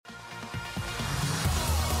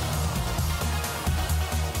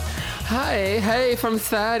Hej from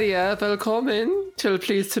Sverige. Välkommen till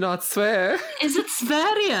Please Do Not Swear. Is it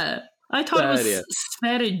Sverige? I thought it was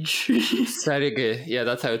Sverige. Sverige. Yeah,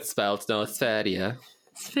 that's how it's spelled. No, it's Sverige.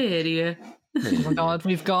 Sverige. Oh my god,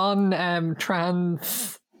 we've gone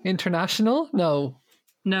trans international? No.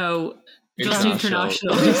 Just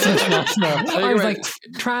international. Just international. I was like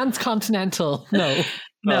transcontinental. No.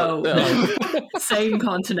 Same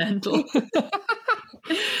continental.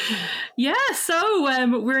 Yeah,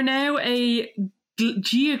 so we're now a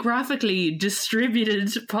geographically distributed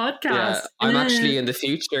podcast. Yeah, I'm actually in the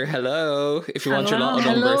future. Hello. If you want your lot of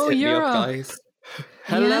numbers, hit Europe. me up, guys.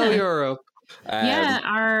 Hello, Europe.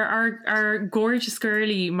 Our gorgeous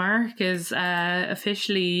girly Mark is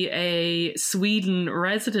officially a Sweden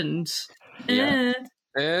resident. Yeah.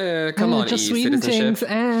 Come on, just EU Sweden citizenship.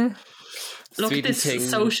 things. Look at Sweden this ting.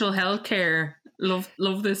 social healthcare.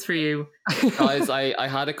 Love this for you. Guys, I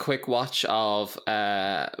had a quick watch of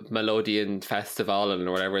Melodian Festival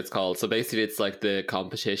or whatever it's called. So basically it's like the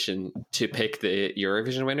competition to pick the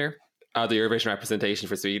Eurovision winner, the Eurovision representation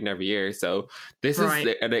for Sweden every year. So this is,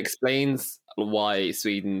 and it explains why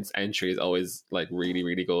Sweden's entry is always like really,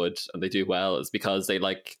 really good and they do well. Is because they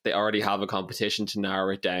already have a competition to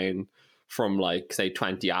narrow it down from like say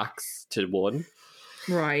 20 acts to one.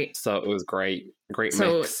 Right. So it was great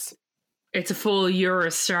mix. It's a full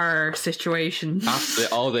Eurostar situation.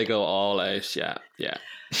 Absolutely. Oh, they go all out. Yeah.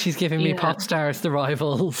 She's giving me pop stars, the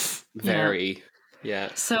rivals. Very. Yeah.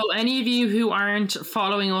 So any of you who aren't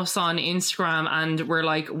following us on Instagram and were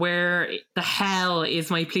like, where the hell is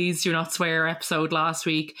my Please Do Not Swear episode last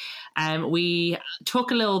week? We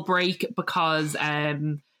took a little break because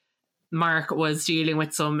Mark was dealing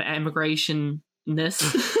with some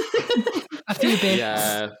immigration-ness. A few bits.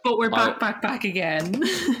 Yeah. But we're back again.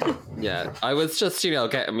 Yeah. I was just,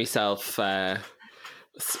 getting myself set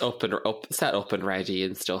up and ready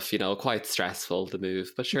and stuff, quite stressful the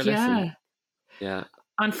move. But sure, listen. Yeah.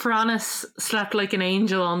 And Frannis slept like an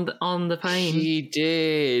angel on the plane. She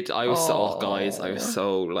did. I was so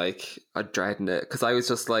I'm dreading it because I was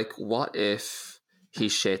just like, what if he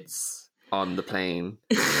shits on the plane?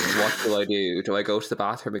 What do I do? Do I go to the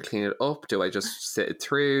bathroom and clean it up? Do I just sit it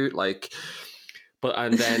through?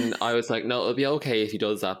 And then I was like, no, it'll be okay if he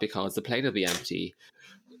does that because the plane will be empty.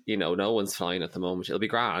 No one's flying at the moment. It'll be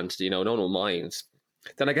grand. No one will mind.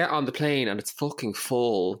 Then I get on the plane and it's fucking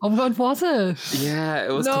full. Oh my god, was it? Yeah,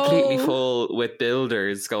 it was completely full with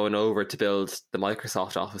builders going over to build the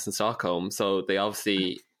Microsoft office in Stockholm. So they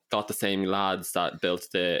obviously got the same lads that built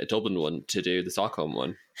the Dublin one to do the Stockholm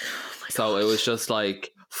one. So it was just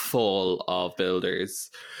like full of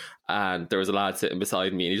builders. And there was a lad sitting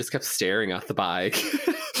beside me and he just kept staring at the bag.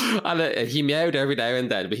 And he meowed every now and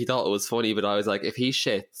then, but he thought it was funny. But I was like, if he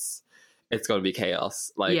shits, it's going to be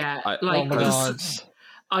chaos. Oh my god.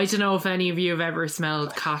 I don't know if any of you have ever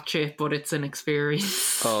smelled cat shit, but it's an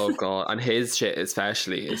experience. Oh god, and his shit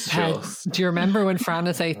especially is just... Do you remember when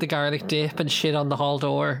Frannis ate the garlic dip and shit on the hall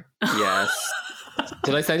door? Yes.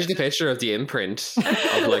 Did I send you the picture of the imprint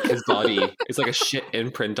of like his body? It's like a shit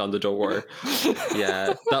imprint on the door.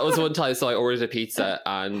 Yeah, that was one time. So I ordered a pizza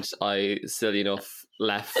and I, silly enough,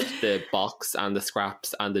 left the box and the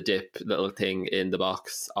scraps and the dip little thing in the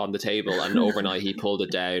box on the table, and overnight he pulled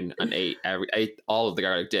it down and ate all of the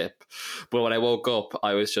garlic dip. But when I woke up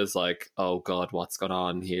I was just like, oh god, what's going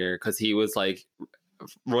on here? Because he was like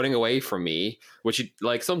running away from me, which he,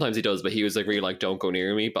 like sometimes he does, but he was like really like, don't go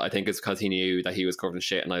near me. But I think it's because he knew that he was covered in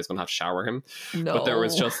shit and I was gonna have to shower him. But there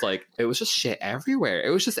was just like, it was just shit everywhere. It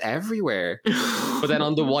was just everywhere. But then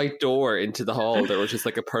on the white door into the hall there was just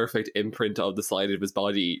like a perfect imprint of the side of his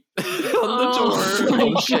body on the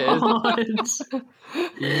door. Shit.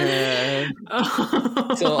 Yeah.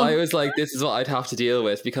 So I was like, this is what I'd have to deal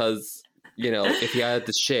with, because if he had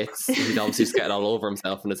the shits, he'd obviously just get it all over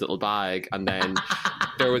himself in his little bag. And then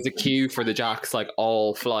there was a queue for the jacks, like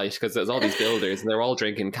all flight, because there's all these builders and they're all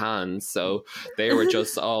drinking cans. So they were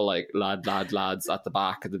just all like lads at the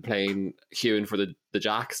back of the plane queuing for the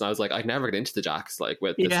jacks. And I was like, I'd never get into the jacks like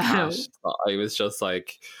with this cash. So I was just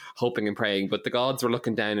like hoping and praying, but the gods were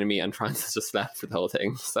looking down on me and Francis just left for the whole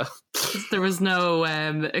thing. So there was no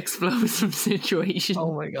explosive situation.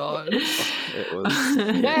 Oh my god. It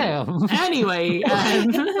was damn. Anyway,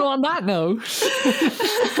 so on that note,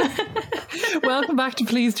 welcome back to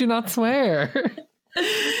Please Do Not Swear.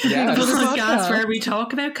 Yeah, the podcast where we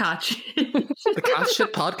talk about cat shit. The cat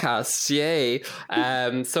shit podcast, yay!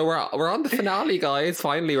 So we're on the finale, guys.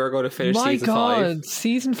 Finally, we're going to finish season 5.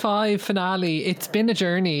 Season 5 finale. It's been a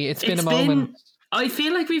journey. It's been a moment. I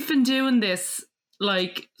feel like we've been doing this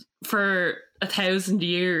like for 1,000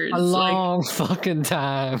 years. A long fucking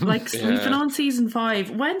time. Like Yeah. we've been on season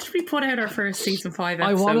 5. When did we put out our first season 5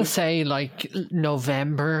 I episode? want to say like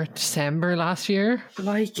November, December last year.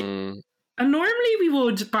 Like, Mm. and normally we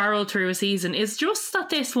would barrel through a season. It's just that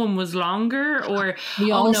this one was longer, or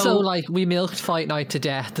We oh, also no, like we milked Fight Night to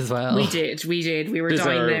death as well. we did. We were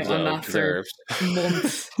dying Deserved, out on though, that for deserved.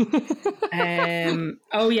 months.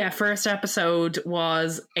 Oh yeah, first episode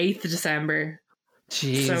was 8th of December.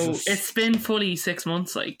 Jesus. So it's been fully 6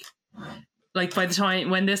 months. Like by the time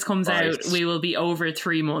when this comes Right. out, we will be over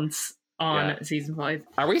 3 months on Yeah. season 5.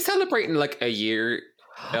 Are we celebrating like a year?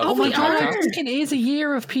 Oh of my the God. podcast? It is a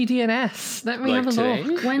year of PDNS. Let me Like have a today?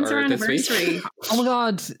 look. When's Or our this week? anniversary? Oh my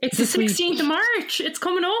god. It's the this week- 16th of March. It's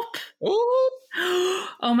coming up. Oh,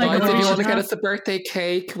 Oh my guys, god! if you want to get us a birthday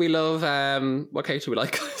cake, we love. What cake do we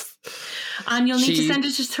like, guys? And you'll need to She- send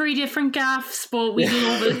it to 3 different gaffs, but we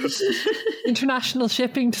love it. International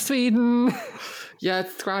shipping to Sweden. Yeah,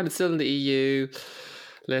 it's grand. It's still in the EU.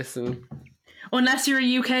 Listen. Unless you're a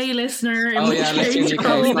UK listener, in Oh, which yeah, unless case you're you're UK,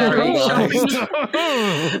 probably sorry,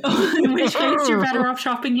 shopping. In which case you're better off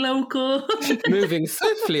shopping local. Moving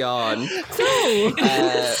swiftly on.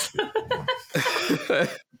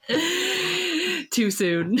 Too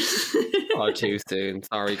soon. Oh, too soon.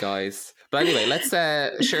 Sorry, guys. But anyway, let's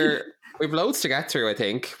sure we've loads to get through. I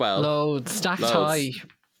think. Well, Loads. Stacked Loads. high.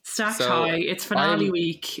 Stacked So, high. It's finale I'm-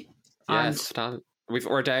 week. And yes,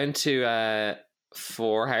 we're down to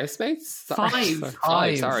 4 housemates. Five.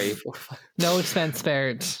 Five. Sorry. No expense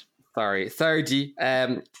spared. Sorry, G.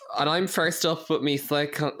 And I'm first up with me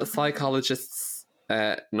psychologists.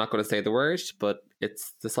 I'm not going to say the word, but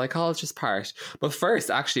it's the psychologist part. But first,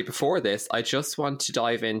 actually, before this, I just want to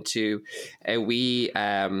dive into a wee.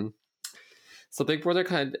 So Big Brother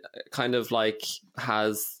kind of like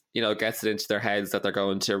has, gets it into their heads that they're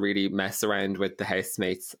going to really mess around with the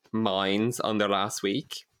housemates' minds on their last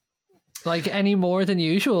week. Like any more than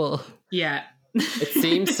usual. yeah. It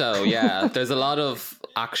seems so, yeah. There's a lot of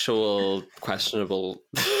actual questionable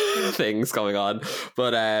things going on.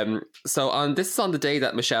 But so this is on the day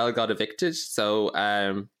that Michelle got evicted. So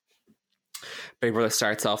Big Brother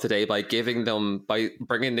starts off the day by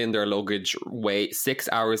bringing in their luggage 6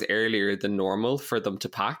 hours earlier than normal for them to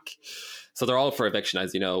pack. So they're all for eviction,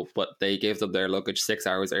 as you know, but they gave them their luggage 6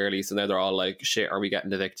 hours early. So now they're all like, shit, are we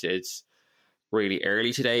getting evicted really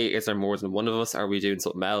early today? Is there more than one of us? Are we doing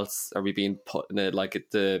something else? Are we being put in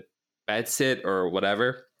the bed sit or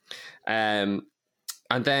whatever? And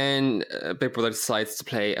then Big Brother decides to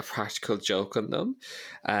play a practical joke on them,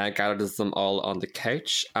 gathers them all on the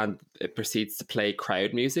couch, and it proceeds to play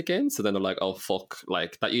crowd music in. So then they're like, oh fuck,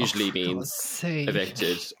 like that usually means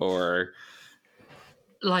evicted or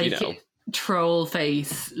Like troll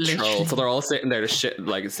face. Literally. troll. So they're all sitting there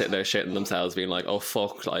shitting themselves, being like, oh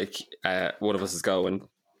fuck, like one of us is going.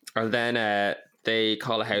 And then they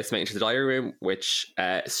call a housemate into the diary room, which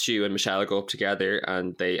Stu and Michelle go up together,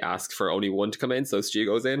 and they ask for only one to come in. So Stu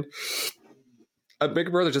goes in, and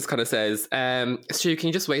Big Brother just kind of says, Stu, can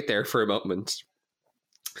you just wait there for a moment?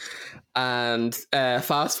 And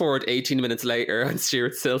fast forward 18 minutes later, and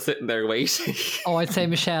Stuart's still sitting there waiting. Oh, I'd say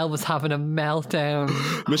Michelle was having a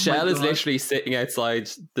meltdown. Michelle is God. literally sitting outside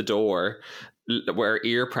the door, where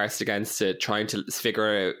ear pressed against it, trying to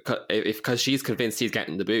figure out because she's convinced he's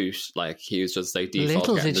getting the boot. Like he was just like default.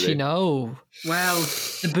 Little getting did the she boot. know. Well,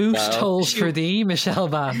 The boot Well, told for thee, Michelle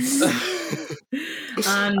Vance.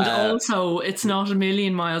 and also it's not a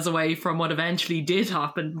million miles away from what eventually did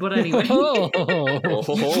happen. But anyway. Oh.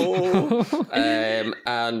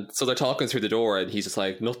 And so they're talking through the door, and he's just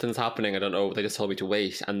like, nothing's happening. I don't know. They just told me to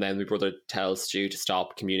wait. And then Big Brother tells Stu to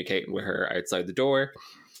stop communicating with her outside the door.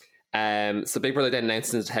 So Big Brother then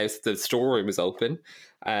announces in the house that the storeroom is open,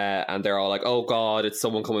 and they're all like, "Oh God, it's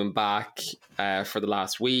someone coming back for the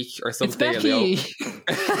last week or It's something." Becky.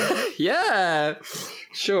 Yeah,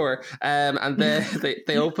 sure. And then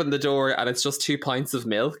they open the door, and it's just 2 pints of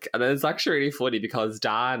milk. And then it's actually really funny because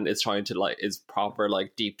Dan is trying to is proper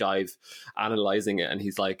deep dive analyzing it, and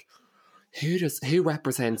he's like, who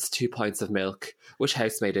represents 2 pints of milk? Which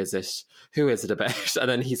housemate is it? Who is it about? And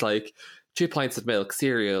then he's like, 2 pints of milk,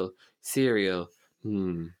 cereal.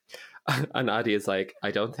 And Addie is like, I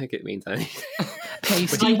don't think it means anything.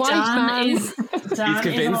 Pasty Like, white man. He's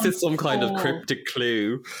convinced it's some kind of full- cryptic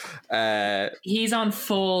clue. He's on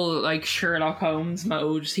full Sherlock Holmes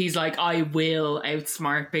mode. He's like, I will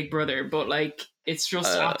outsmart Big Brother, but it's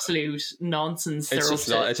just absolute nonsense. It's they're just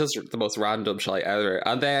up to. not, it's just the most random shite ever.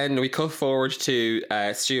 And then we cut forward to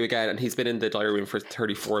Stu again, and he's been in the diary room for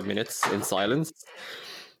 34 minutes in silence.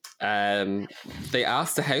 they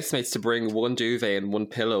asked the housemates to bring one duvet and one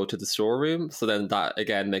pillow to the storeroom. So then that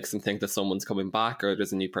again makes them think that someone's coming back or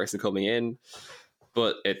there's a new person coming in.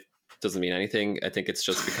 But it doesn't mean anything. I think it's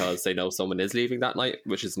just because they know someone is leaving that night,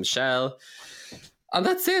 which is Michelle. And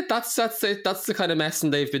that's it. That's it. That's the kind of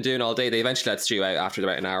messing they've been doing all day. They eventually let Stu out after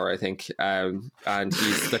about an hour, I think. And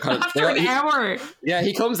he's the kind of after an hour. Yeah,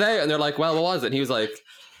 he comes out and they're like, "Well, what was it?" And he was like,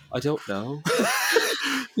 "I don't know."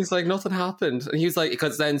 He's like, "Nothing happened." And he was like,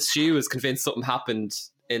 because then Stu was convinced something happened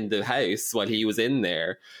in the house while he was in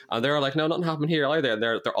there, and they're like, "No, nothing happened here either." And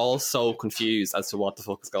they're all so confused as to what the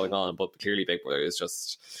fuck is going on. But clearly, Big Brother is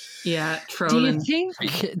just trolling. Do you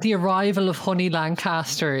think the arrival of Honey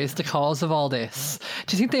Lancaster is the cause of all this?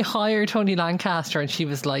 Do you think they hired Honey Lancaster and she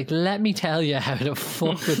was like, "Let me tell you how to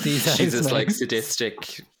fuck with these housemates"? She's this like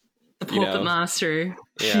sadistic, the puppet master.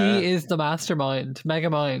 Yeah. She is the mastermind, mega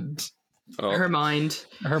mind. Oh. Her mind.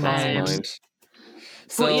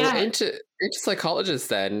 So into psychologists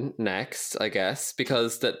then next, I guess,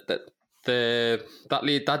 because that day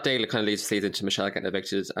kind of leads into Michelle getting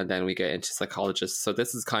evicted, and then we get into psychologists. So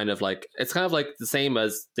this is kind of like the same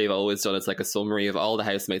as they've always done. It's like a summary of all the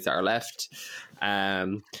housemates that are left,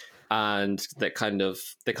 and they kind of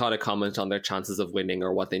comment on their chances of winning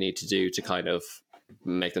or what they need to do to kind of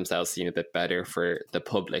make themselves seem a bit better for the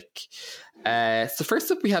public. So first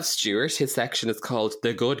up, we have Stuart. His section is called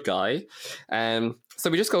The Good Guy. So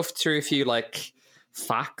we just go through a few like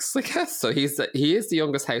facts, I guess. So he is the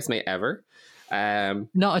youngest housemate ever.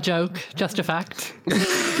 Not a joke, just a fact.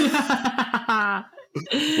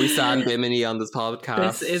 We stand Bimini on this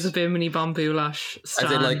podcast. This is a Bimini Bomboulash stand.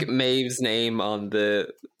 As in like Maeve's name on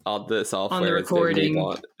the software. On the recording.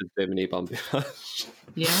 Is Bimini Bomboulash.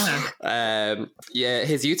 Yeah.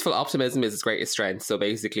 His youthful optimism is his greatest strength. So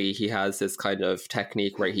basically he has this kind of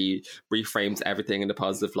technique where he reframes everything in a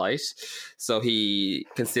positive light. So he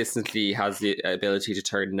consistently has the ability to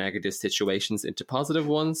turn negative situations into positive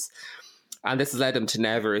ones. And this has led him to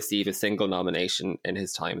never receive a single nomination in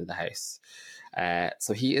his time in the house.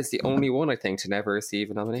 So he is the only one, I think, to never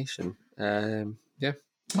receive a nomination.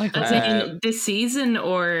 This season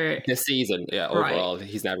or this season, overall,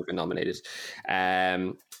 he's never been nominated.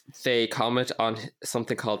 They comment on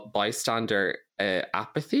something called bystander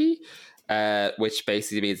apathy, which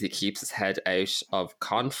basically means he keeps his head out of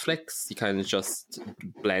conflicts. He kind of just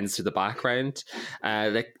blends to the background.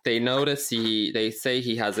 They notice they say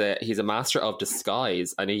he's a master of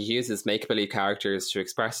disguise, and he uses make-believe characters to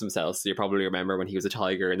express himself. So you probably remember when he was a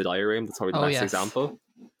tiger in the diary room. That's probably the best example.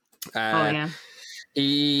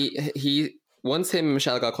 He once him and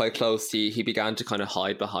Michelle got quite close, he began to kind of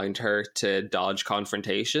hide behind her to dodge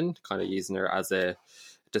confrontation, kind of using her as a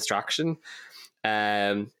distraction.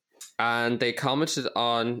 And they commented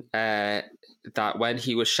on that when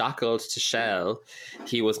he was shackled to Shell,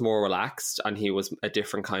 he was more relaxed and he was a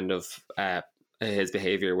different kind of his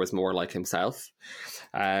behavior was more like himself.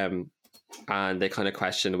 And they kind of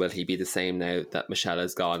question, will he be the same now that Michelle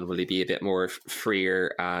is gone? Will he be a bit more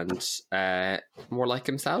freer and more like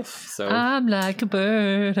himself? So I'm like a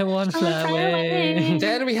bird, I want to fly away.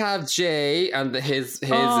 Then we have Jay, and his is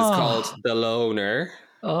called The Loner.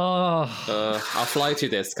 I'll fly through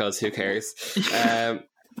this because who cares?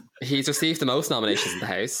 He's received the most nominations in the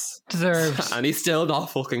house. Deserved. And he's still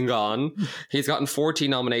not fucking gone. He's gotten 14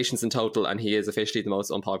 nominations in total, and he is officially the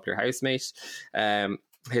most unpopular housemate.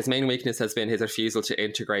 His main weakness has been his refusal to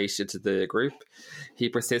integrate into the group. He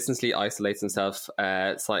persistently isolates himself,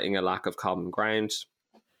 citing a lack of common ground.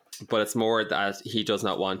 But it's more that he does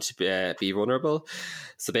not want to be vulnerable.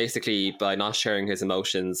 So basically, by not sharing his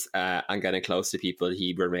emotions and getting close to people,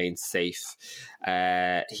 he remains safe.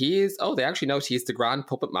 They actually note he's the grand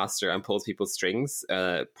puppet master and pulls people's strings.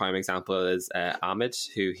 Prime example is Ahmed,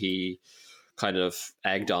 who he kind of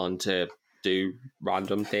egged on to do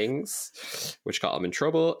random things, which got him in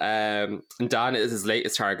trouble. And Dan is his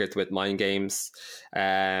latest target with mind games.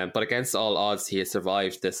 But against all odds, he has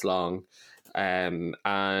survived this long. And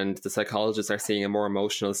the psychologists are seeing a more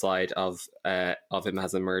emotional side of him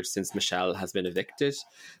has emerged since Michelle has been evicted,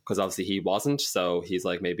 because obviously he wasn't. So he's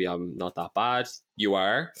like, maybe I'm not that bad. You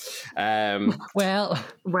are. Well,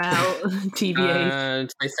 TBA.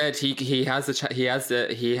 And they said he has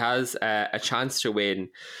a chance to win.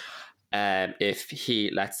 If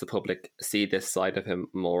he lets the public see this side of him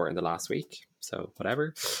more in the last week. So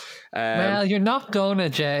whatever. Well, you're not gonna,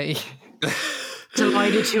 Jay.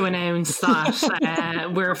 Delighted to announce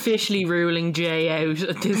that we're officially ruling Jay out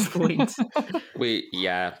at this point.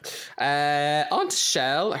 On to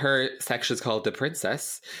Shell. Her section is called The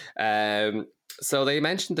Princess. So they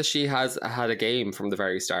mentioned that she has had a game from the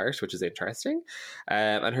very start, which is interesting.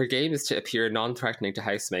 And her game is to appear non-threatening to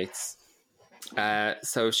housemates.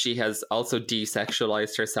 So she has also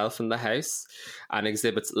desexualized herself in the house and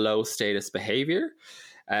exhibits low status behavior.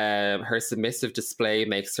 Her submissive display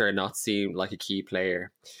makes her not seem like a key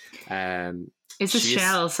player. It's a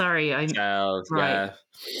shell, sorry. Shell, right.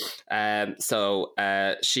 Yeah. So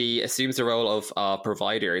she assumes the role of a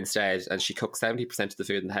provider instead, and she cooks 70% of the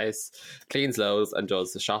food in the house, cleans loads, and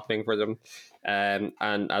does the shopping for them. And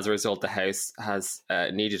as a result, the house has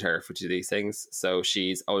needed her to do these things. So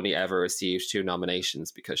she's only ever received 2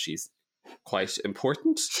 nominations because she's quite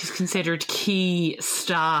important. She's considered key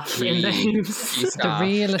staff in the house. The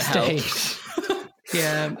real estate.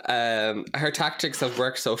 Yeah. Her tactics have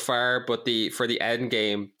worked so far, but for the end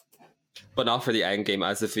game, but not for the end game,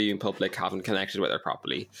 as the viewing public haven't connected with her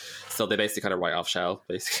properly. So they basically kind of write off Shell,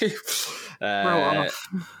 basically.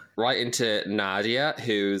 Right into Nadia,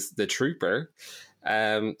 who's the trooper.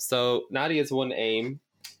 So Nadia's one aim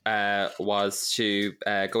was to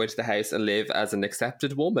go into the house and live as an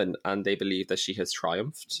accepted woman, and they believe that she has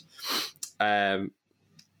triumphed.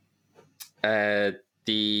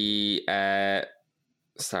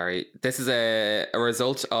 This is a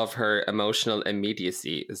result of her emotional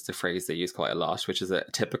immediacy, is the phrase they use quite a lot, which is a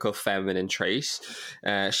typical feminine trait.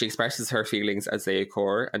 She expresses her feelings as they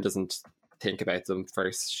occur and doesn't think about them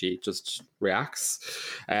first. She just reacts.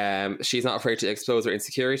 She's not afraid to expose her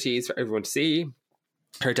insecurities for everyone to see.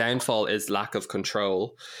 Her downfall is lack of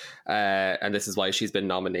control, and this is why she's been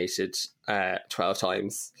nominated 12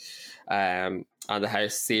 times. And the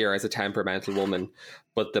house see her as a temperamental woman,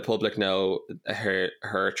 but the public know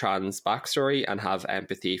her trans backstory and have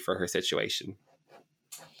empathy for her situation.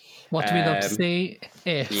 What do we love to see?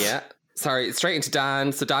 Yeah. Sorry, straight into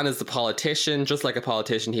Dan. So Dan is the politician. Just like a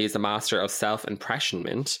politician, he's a master of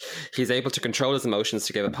self-impressionment. He's able to control his emotions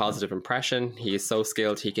to give a positive impression. He is so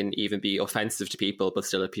skilled he can even be offensive to people but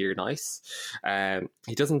still appear nice.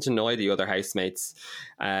 He doesn't annoy the other housemates.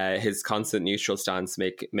 His constant neutral stance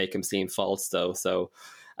make him seem false, though. So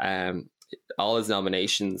all his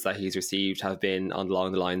nominations that he's received have been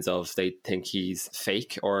along the lines of they think he's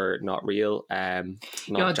fake or not real.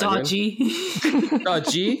 Not dodgy.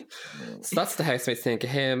 Dodgy. So that's the housemates think of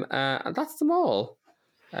him. And that's them all.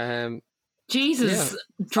 Jesus.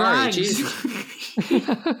 Dragged.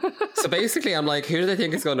 So basically, I'm like, who do they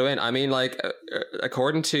think is going to win? I mean, like,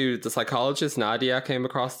 according to the psychologist, Nadia came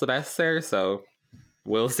across the best there, so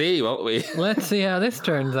we'll see, won't we? Let's see how this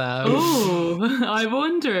turns out. Oh, I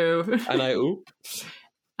wonder. And I oop.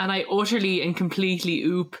 And I utterly and completely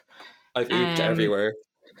oop. I've ooped everywhere.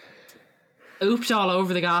 Ooped all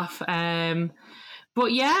over the gaff.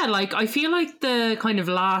 But yeah, like, I feel like the kind of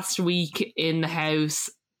last week in the house,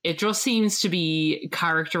 it just seems to be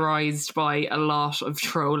characterized by a lot of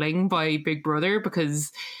trolling by Big Brother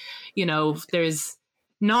because, you know, there's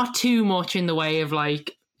not too much in the way of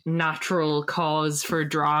like natural cause for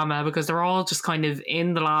drama because they're all just kind of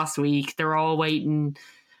in the last week. They're all waiting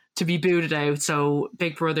to be booted out. So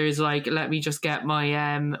Big Brother is like, let me just get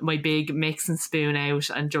my my big mixing spoon out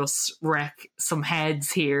and just wreck some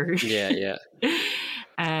heads here. Yeah.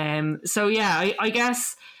 So yeah, I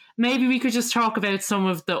guess maybe we could just talk about some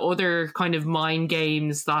of the other kind of mind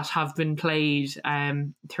games that have been played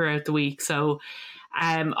throughout the week. So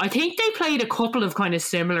I think they played a couple of kind of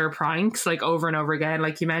similar pranks like over and over again.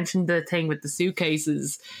 Like you mentioned the thing with the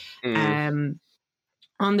suitcases on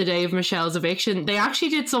the day of Michelle's eviction. They actually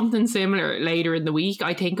did something similar later in the week.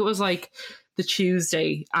 I think it was like the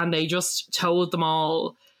Tuesday, and they just told them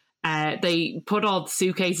all, they put all the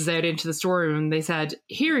suitcases out into the storeroom and they said,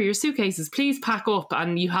 here are your suitcases, please pack up,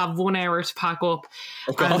 and you have 1 hour to pack up.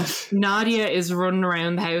 And Nadia is running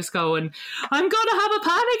around the house going, I'm gonna have a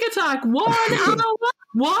panic attack, 1 hour,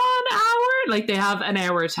 1 hour. Like they have an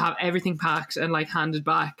hour to have everything packed and like handed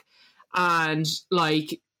back, and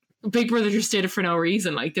like Big Brother just did it for no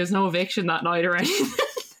reason. Like there's no eviction that night or anything.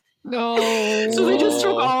 No. So they just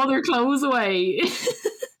took all their clothes away.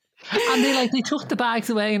 And they took the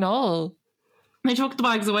bags away and all. They took the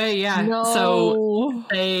bags away, yeah. No. So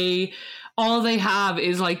all they have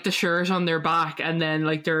is like the shirt on their back and then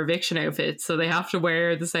like their eviction outfit. So they have to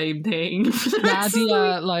wear the same thing.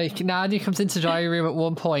 Nadia comes into the diary room at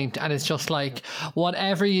one point and it's just like,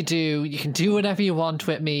 whatever you do, you can do whatever you want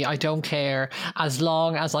with me. I don't care, as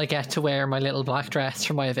long as I get to wear my little black dress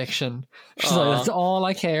for my eviction. She's like, that's all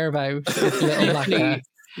I care about. Is the little black dress.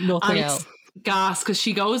 Nothing else. Gas, because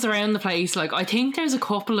she goes around the place. Like I think there's a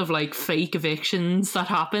couple of like fake evictions that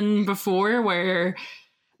happen before where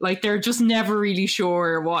like they're just never really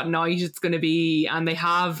sure what night it's going to be, and they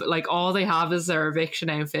have like all they have is their eviction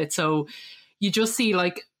outfit. So you just see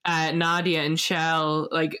like Nadia and Shell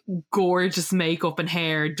like gorgeous makeup and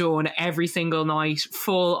hair done every single night,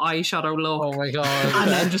 full eyeshadow look. Oh my god! And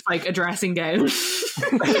then just like a dressing gown, because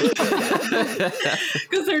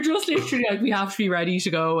they're just literally like, we have to be ready to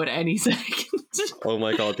go at any second. Oh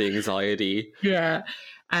my god, the anxiety. Yeah.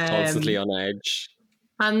 Constantly on edge.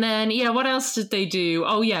 And then, yeah, what else did they do?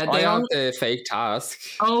 Oh, yeah. I have the fake task.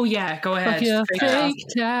 Oh, yeah, go ahead. Fake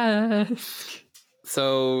task.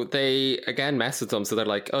 So they again mess with them. So they're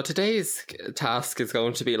like, "Oh, today's task is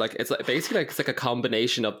going to be like it's like basically like it's like a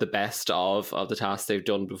combination of the best of the tasks they've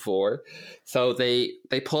done before." So they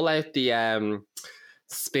pull out the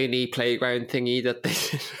spinny playground thingy that they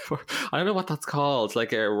did before. I don't know what that's called.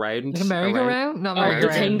 Like a round, like a merry-go-round, not the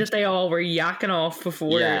thing that they all were yakking off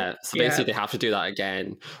before. Yeah. So basically, they have to do that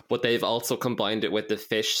again, but they've also combined it with the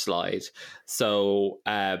fish slide. So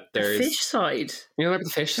there's the fish slide. You know, the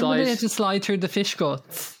fish Remember slide. they had to slide through the fish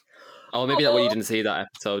guts. Oh, maybe that way you didn't see that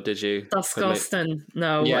episode, did you? Disgusting.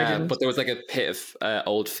 No, yeah, I didn't. But there was like a pit of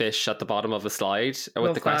old fish at the bottom of a slide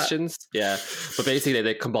with the questions. Yeah, but basically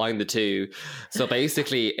they combine the two. So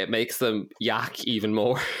basically it makes them yak even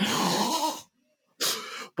more.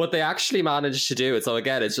 But they actually managed to do it. So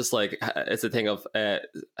again, it's just like, it's a thing of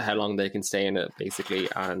how long they can stay in it, basically.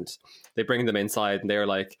 And they bring them inside and they're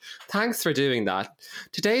like, "Thanks for doing that.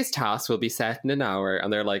 Today's task will be set in an hour."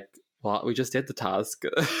 And they're like, "What? We just did the task."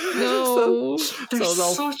 No, they're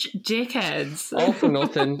so such dickheads. All for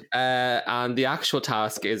nothing. And the actual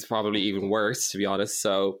task is probably even worse, to be honest.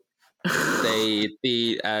 So the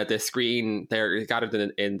screen, they're gathered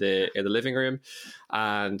in the living room,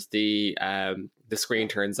 and the screen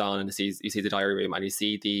turns on, and you see the diary room, and you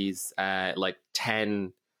see these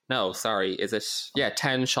 10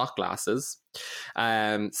 shot glasses.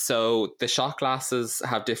 So the shot glasses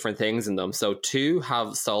have different things in them. So 2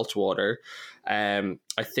 have salt water. I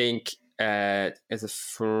think maybe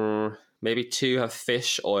 2 have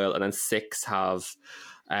fish oil, and then 6 have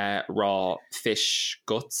raw fish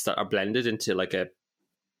guts that are blended into like a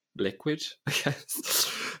liquid, I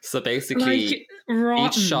guess. So basically,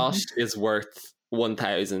 each shot is worth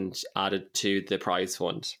 1,000 added to the prize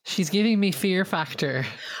fund. She's giving me fear factor.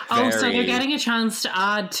 Oh, so they're getting a chance to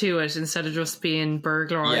add to it instead of just being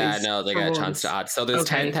burglarized. Yeah, no, they get a chance to add. So there's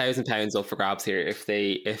 £10,000 up for grabs here if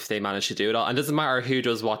they manage to do it all. And it doesn't matter who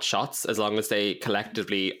does what shots, as long as they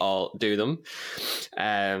collectively all do them.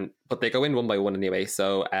 But they go in one by one anyway.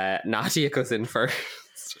 So Nadia goes in first.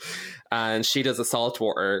 And she does a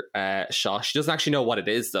saltwater shot. She doesn't actually know what it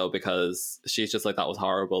is, though, because she's just like, that was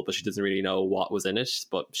horrible, but she doesn't really know what was in it,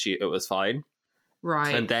 but it was fine.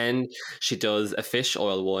 Right. And then she does a fish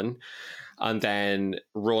oil one, and then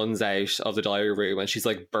runs out of the diary room, and she's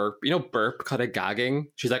like burp kind of gagging.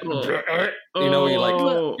 She's like,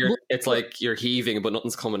 it's like you're heaving, but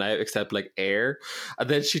nothing's coming out except like air. And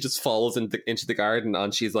then she just falls into the garden,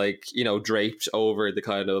 and she's like, draped over the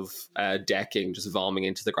kind of decking, just vomiting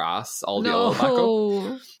into the grass, all the oil back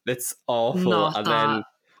up. It's awful. Then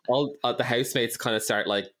all the housemates kind of start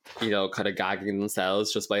like, kind of gagging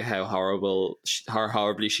themselves just by how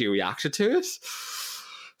horribly she reacted to it.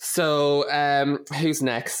 So, who's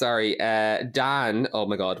next? Sorry, Dan. Oh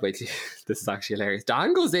my God, wait, this is actually hilarious.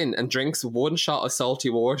 Dan goes in and drinks 1 shot of salty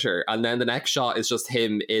water, and then the next shot is just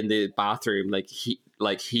him in the bathroom, like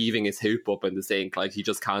heaving his hoop up in the sink, like he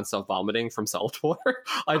just can't stop vomiting from salt water.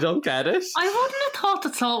 I don't get it. I wouldn't have thought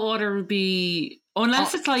that salt water would be,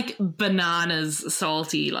 unless it's like bananas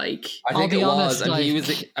salty. Like, I think it was, and I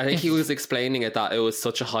think he was explaining it that it was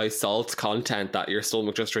such a high salt content that your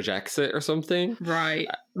stomach just rejects it or something. Right.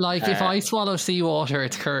 Like if I swallow seawater,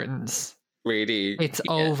 it's curtains. Really, it's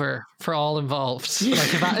over for all involved.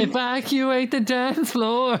 Like evacuate the dance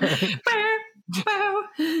floor.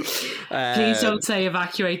 Please don't say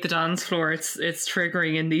evacuate the dance floor. It's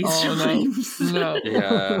triggering in these times. No.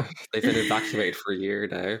 Yeah, they've been evacuated for a year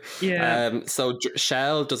now. Yeah. So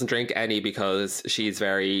Shell doesn't drink any because she's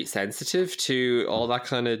very sensitive to all that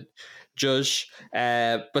kind of judge.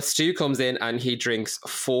 But Stu comes in and he drinks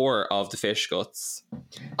 4 of the fish guts.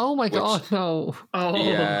 Oh my God, no. Oh.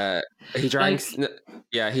 Yeah. He drinks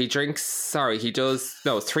he does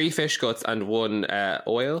 3 fish guts and 1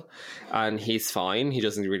 oil, and he's fine. He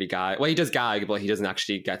doesn't really gag. Well, he does gag, but he doesn't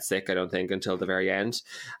actually get sick, I don't think, until the very end.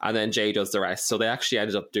 And then Jay does the rest. So they actually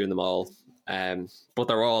ended up doing them all. But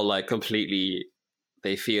they're all like completely,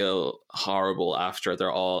 they feel horrible after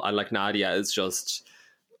they're all, and like Nadia is just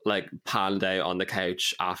like panned out on the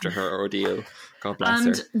couch after her ordeal. God bless her.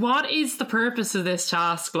 And what is the purpose of this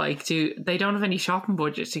task? Like, they don't have any shopping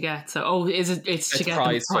budget to get? So, it's to get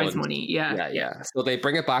the prize money? Yeah. So they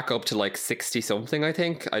bring it back up to like 60 something. I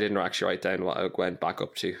think I didn't actually write down what it went back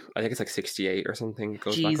up to. I think it's like 68 or something. It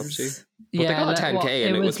goes back up to. But they got a 10k,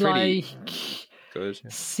 and it was pretty good.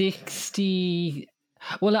 60.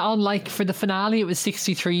 Well, on like for the finale, it was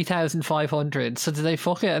 63,500. So did they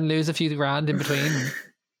fuck it and lose a few grand in between?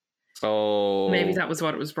 Oh, maybe that was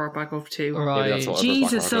what it was brought back up to. Right.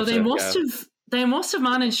 Jesus, so they must have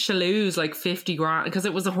managed to lose like 50 grand because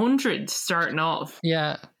it was 100 starting off.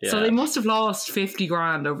 Yeah. So they must have lost 50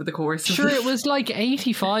 grand over the course. Sure, it was like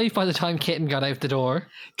 85 by the time Kitten got out the door.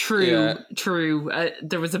 True.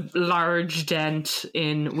 There was a large dent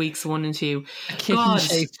in weeks 1 and 2. A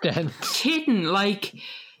kitten-shaped dent. Kitten, like...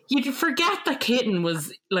 You'd forget that Kitten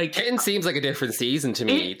was like... Kitten seems like a different season to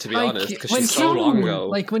me, to be honest, because she's so long ago.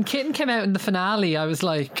 Like, when Kitten came out in the finale, I was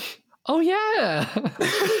like, oh yeah.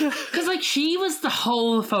 Because, like, she was the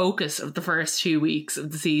whole focus of the first 2 weeks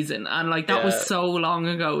of the season. And, like, that was so long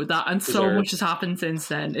ago. And so much has happened since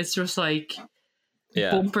then. It's just, like,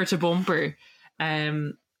 bumper to bumper.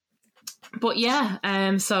 But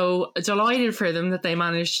yeah, so delighted for them that they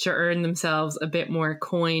managed to earn themselves a bit more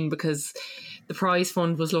coin because the prize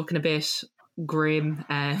fund was looking a bit grim.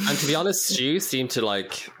 And to be honest, Stu seemed to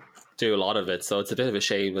like do a lot of it, so it's a bit of a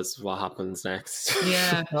shame as what happens next.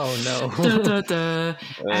 Yeah. Oh no.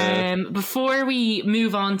 Before we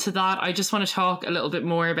move on to that, I just want to talk a little bit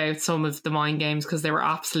more about some of the mind games because they were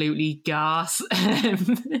absolutely gas.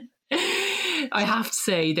 I have to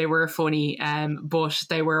say they were funny, but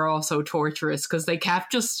they were also torturous because they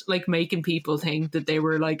kept just like making people think that they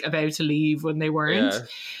were like about to leave when they weren't.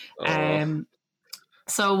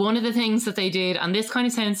 So one of the things that they did, and this kind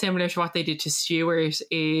of sounds similar to what they did to Stuart,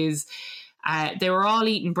 is they were all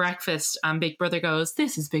eating breakfast and Big Brother goes,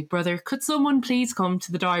 "This is Big Brother. Could someone please come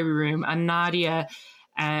to the diary room?" And Nadia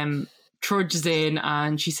trudges in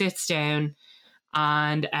and she sits down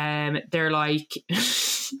and they're like...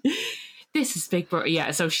 This is Big Brother.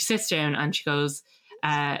 Yeah, so she sits down and she goes,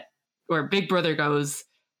 or Big Brother goes,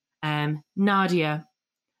 Nadia,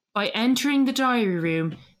 by entering the diary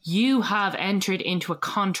room, you have entered into a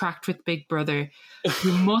contract with Big Brother.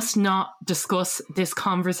 You must not discuss this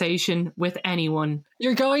conversation with anyone.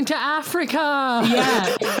 You're going to Africa.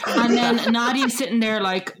 Yeah. And then Nadia's sitting there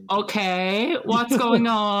like, okay, what's going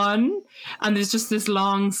on? And there's just this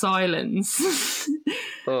long silence.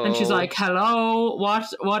 And she's like, hello,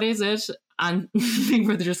 what is it? And Big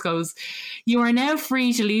Brother just goes, "You are now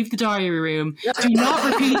free to leave the diary room. Do not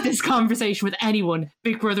repeat this conversation with anyone.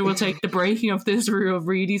 Big Brother will take the breaking of this rule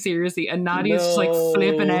really seriously." And Nadia's just like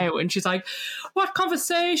flipping out. And she's like, "What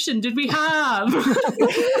conversation did we have?"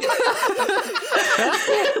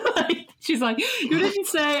 She's like, "You didn't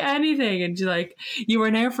say anything." And she's like, "You are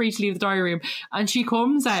now free to leave the diary room." And she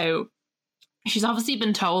comes out. She's obviously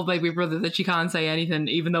been told by Big Brother that she can't say anything,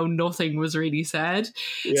 even though nothing was really said.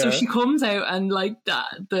 Yeah. So she comes out and like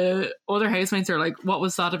the other housemates are like, "What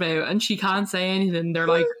was that about?" And she can't say anything. They're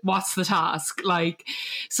like, "What's the task?" Like,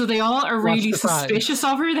 so they all are really suspicious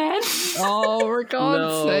of her then. Oh, for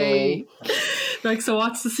God's sake. Like, so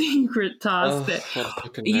what's the secret task?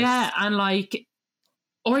 Yeah, and like...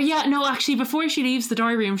 Or yeah, no, actually, before she leaves the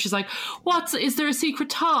diary room, she's like, is there a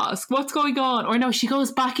secret task? What's going on? Or no, she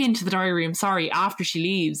goes back into the diary room, after she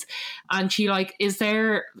leaves. And she like, is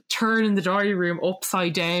there turning the diary room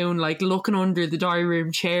upside down, like looking under the diary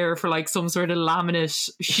room chair for like some sort of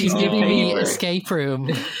laminate. She's giving me escape room.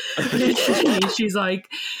 She's like,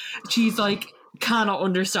 cannot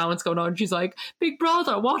understand what's going on. She's like, "Big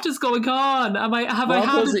Brother, what is going on? Have I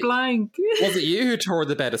had it blank?" Was it you who tore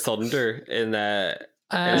the bed asunder in the...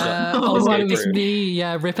 it was me,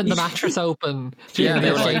 ripping the mattress open. Yeah,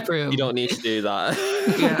 they were like, "You don't need to do that."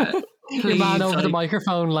 Yeah, the man over the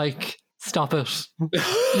microphone, like, "Stop it."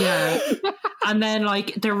 Yeah, and then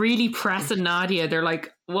like they're really pressing Nadia. They're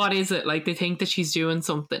like, "What is it?" Like they think that she's doing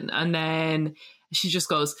something, and then she just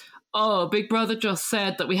goes, "Oh, Big Brother just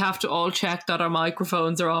said that we have to all check that our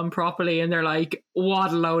microphones are on properly," and they're like,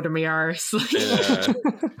 "What a load of me arse." Yeah.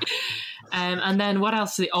 And then what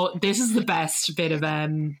else? This is the best bit of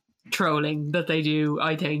trolling that they do,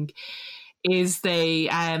 I think, is they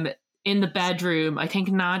in the bedroom, I think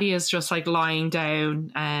Nadia's just like lying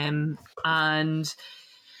down and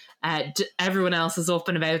everyone else is up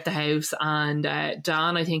and about the house, and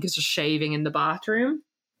Dan, I think, is just shaving in the bathroom.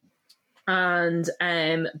 And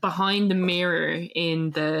behind the mirror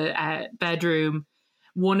in the bedroom,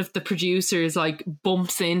 one of the producers like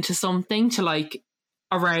bumps into something to like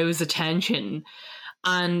arouse attention,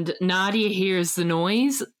 And Nadia hears the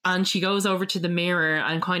noise and she goes over to the mirror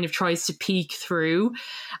and kind of tries to peek through.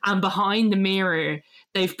 And behind the mirror,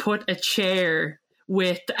 they've put a chair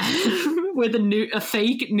with with a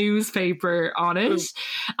fake newspaper on it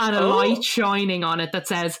and a light shining on it that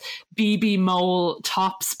says BB Mole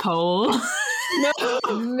tops pole.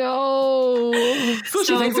 No. So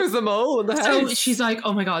she thinks there's a mole in the house. So she's like,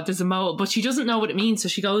 oh my God, there's a mole. But she doesn't know what it means. So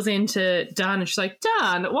she goes into Dan and she's like,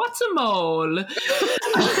 Dan, what's a mole? And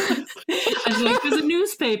she's like, there's a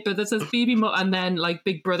newspaper that says BB Mole. And then like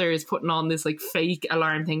Big Brother is putting on this like fake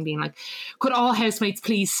alarm thing being like, could all housemates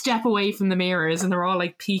please step away from the mirrors? And they're all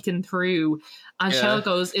like peeking through. And Shell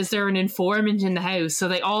goes, is there an informant in the house? So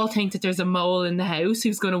they all think that there's a mole in the house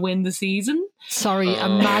who's going to win the season. Sorry,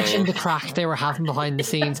 imagine the crack they were having behind the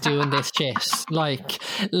scenes doing this shit. Like,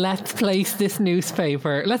 let's place this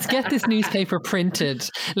newspaper. Let's get this newspaper printed.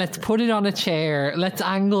 Let's put it on a chair. Let's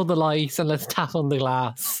angle the light and let's tap on the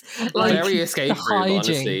glass. Like, very escape room,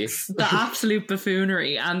 honestly. The absolute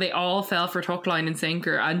buffoonery. And they all fell for hook, line and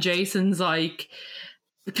sinker. And Jason's like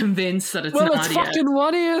convinced that it's Nadia. Well, it's fucking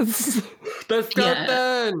what is. That's not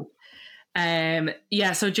done.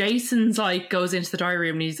 So Jason's like goes into the diary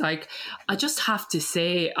room and he's like, I just have to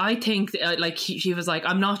say, I think like she was like,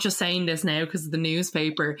 I'm not just saying this now because of the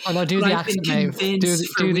newspaper. Oh no, do the accent now.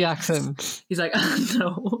 Do the accent. He's like,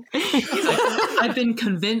 no. He's like, I've been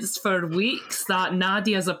convinced for weeks that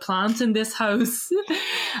Nadia's a plant in this house.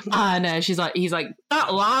 And he's like,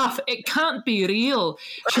 that laugh, it can't be real.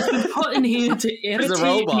 She's been put in here to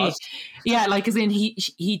irritate me. Yeah, like as in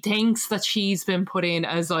he thinks that she's been put in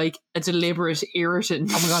as like a deliberate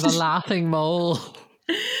irritant. Oh my God, a laughing mole.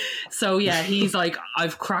 So yeah, he's like,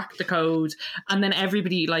 I've cracked the code. And then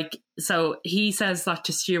everybody like, so he says that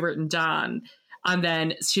to Stuart and Dan. And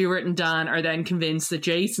then Stuart and Dan are then convinced that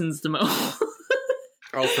Jason's the mole.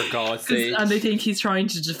 Oh, for God's sake. And they think he's trying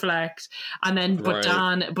to deflect. And then, but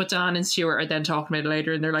Dan and Stuart are then talking about it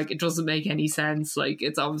later and they're like, it doesn't make any sense. Like,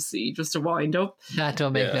 it's obviously just a wind up. That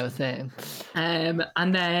don't make no sense. And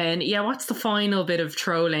then, what's the final bit of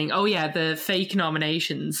trolling? Oh, yeah, the fake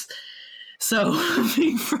nominations. So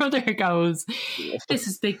Big Brother goes, this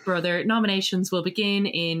is Big Brother. Nominations will begin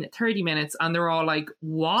in 30 minutes. And they're all like,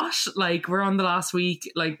 what? Like, we're on the last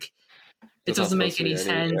week. Like, it doesn't make any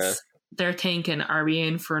sense. Yeah. They're thinking, are we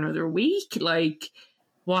in for another week? Like,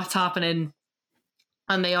 what's happening?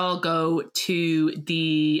 And they all go to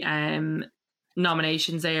the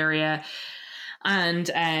nominations area.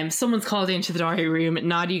 And someone's called into the diary room.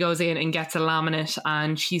 Nadia goes in and gets a laminate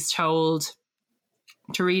and she's told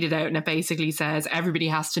to read it out. And it basically says everybody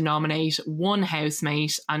has to nominate one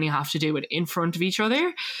housemate and you have to do it in front of each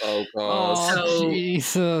other. Oh, God. So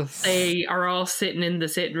Jesus. They are all sitting in the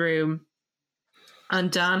sitting room. And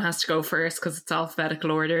Dan has to go first because it's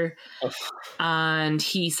alphabetical order. And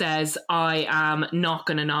he says, I am not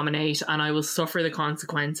going to nominate and I will suffer the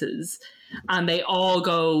consequences. And they all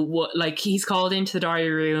go, like, he's called into the diary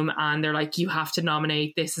room and they're like, you have to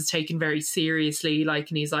nominate. This is taken very seriously. Like,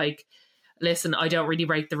 and he's like, listen, I don't really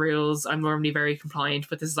break the rules. I'm normally very compliant,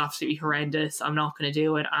 but this is absolutely horrendous. I'm not going to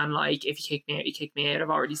do it. And like, if you kick me out, you kick me out. I've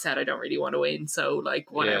already said I don't really want to win. So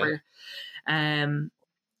like, whatever. Yeah.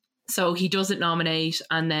 So he doesn't nominate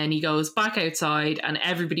and then he goes back outside and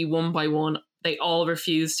everybody one by one, they all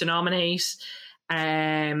refuse to nominate.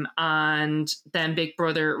 And then Big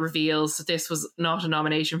Brother reveals that this was not a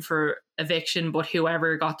nomination for eviction, but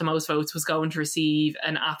whoever got the most votes was going to receive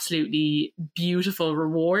an absolutely beautiful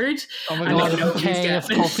reward. Oh my God, a bouquet of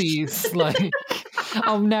puppies. Like,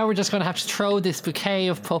 oh, now we're just going to have to throw this bouquet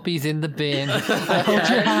of puppies in the bin. I hope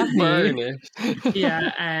you're happy.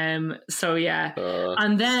 Yeah. So yeah.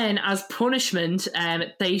 And then as punishment,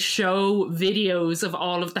 they show videos of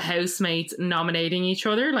all of the housemates nominating each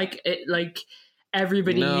other. Like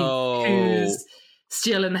everybody who's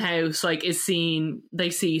still in the house, like, is seen, they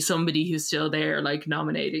see somebody who's still there, like,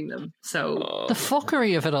 nominating them. So the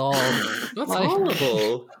fuckery of it all. That's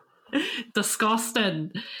horrible.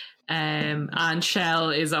 Disgusting. And Shell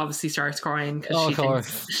is obviously starts crying because she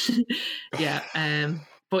thinks, yeah.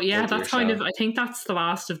 But yeah, that's kind of, I think that's the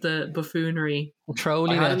last of the buffoonery.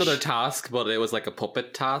 Trolling. I had another task, but it was like a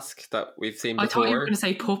puppet task that we've seen before. I thought you were going to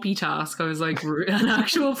say puppy task. I was like, an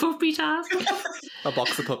actual puppy task? A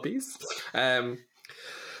box of puppies.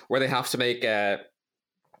 Where they have to make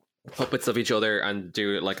puppets of each other and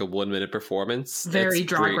do like a 1 minute performance. Very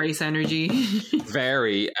Drag Race energy.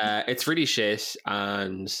 Very. It's really shit,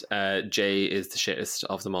 and Jay is the shittest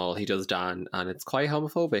of them all. He does Dan, and it's quite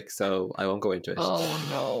homophobic, so I won't go into it. Oh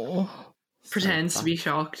no. Pretends to be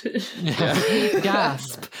shocked.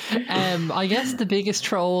 Gasp. I guess the biggest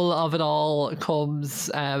troll of it all comes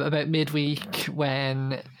about midweek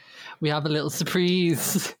when we have a little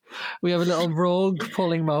surprise. We have a little rug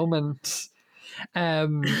pulling moment.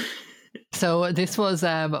 So this was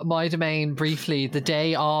My Domain briefly the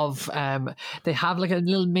day of. They have like a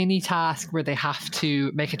little mini task where they have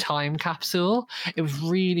to make a time capsule. It was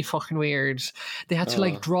really fucking weird. They had to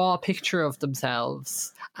like draw a picture of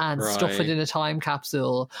themselves and stuff it in a time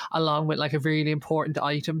capsule along with like a really important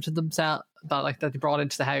item to themselves that they brought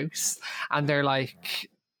into the house. And they're like,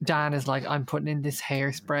 Dan is like, I'm putting in this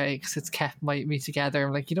hairspray because it's kept me together.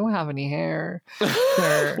 I'm like, you don't have any hair.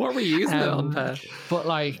 What were you using it on, Pat? But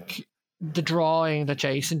like the drawing that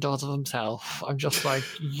Jason does of himself, I'm just like,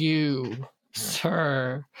 you,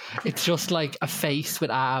 sir. It's just like a face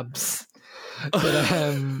with abs.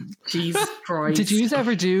 But, Jesus Christ. did you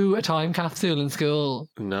ever do a time capsule in school?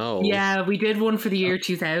 No. Yeah, we did one for the year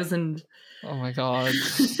 2000. Oh my God.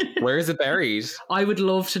 Where is it buried? I would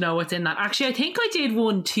love to know what's in that. Actually, I think I did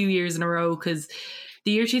one 2 years in a row because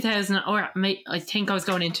the year 2000, I think I was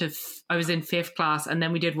going into, I was in 5th class, and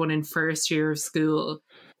then we did one in first year of school,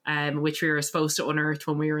 which we were supposed to unearth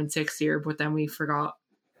when we were in 6th year, but then we forgot.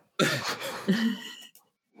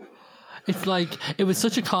 It's like, it was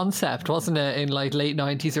such a concept, wasn't it, in like late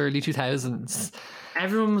 90s, early 2000s?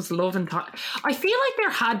 Everyone was loving time. I feel like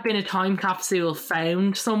there had been a time capsule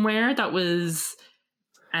found somewhere that was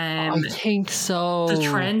I think so. the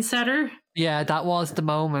trendsetter. Yeah, that was the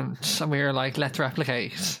moment. And we were like, let's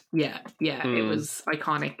replicate. Yeah, it was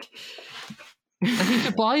iconic. And you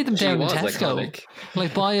could buy them down in Tesco. Iconic.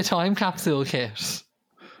 Like, buy a time capsule kit.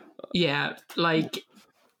 Yeah, like...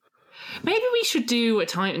 Maybe we should do a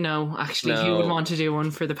time... No, actually, No. you would want to do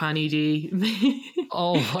one for the Panny D.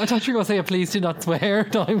 Oh, I thought you were going to say a please do not swear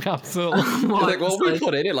time capsule. What would we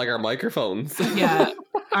put in it? Like our microphones? Yeah,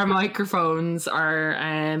 our microphones are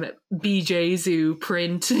BJ Zoo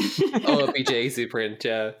print. BJ Zoo print,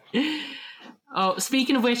 yeah. Oh,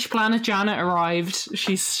 speaking of which, Planet Janet arrived.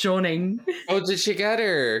 She's stunning. Oh, did she get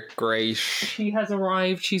her? Great. She has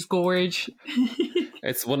arrived. She's gorge.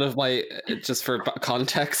 It's one of my, just for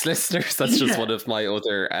context listeners, that's just one of my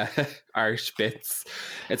other art bits.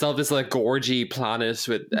 It's all this like gorgy planet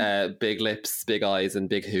with big lips, big eyes, and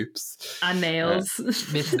big hoops. And nails.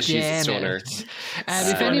 Miss She's a stunner. Janet.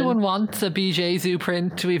 If anyone wants a BJ Zoo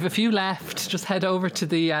print, we have a few left. Just head over to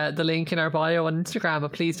the link in our bio on Instagram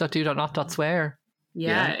at please.do.not.swear.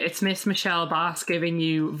 Yeah, it's Miss Michelle Bass giving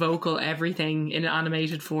you vocal everything in an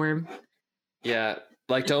animated form. Yeah.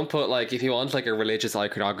 Like, don't put, like, if you want, like, a religious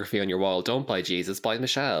iconography on your wall, don't buy Jesus, buy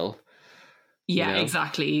Michelle. Yeah, You know?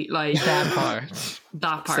 exactly. Like, That part.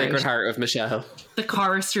 that part. Sacred Heart of Michelle. The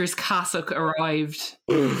chorister's cassock arrived.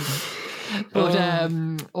 But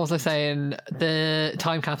what was I saying? The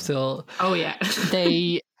time capsule, Oh, yeah.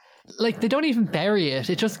 they don't even bury it.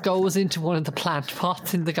 It just goes into one of the plant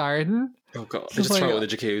pots in the garden. Oh, God. They just throw it in the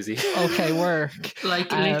jacuzzi. Okay, work.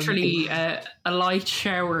 Like, literally, a light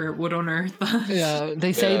shower would unearth that. Yeah,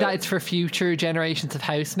 they say Yeah. that it's for future generations of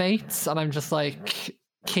housemates, and I'm just like,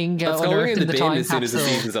 Kinga That's going in unearthing the the bin time as soon as the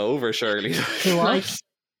capsule. season's over, surely. Do what? Like, Is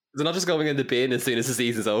it not just going in the bin as soon as the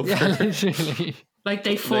season's over? Yeah, literally. like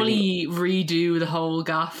they fully redo the whole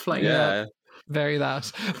gaff. Like, Yeah. Very that.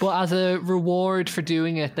 But as a reward for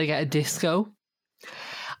doing it, they get a disco.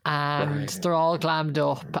 And Right. they're all glammed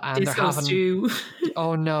up and disco they're having stew.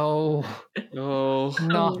 oh no, Oh.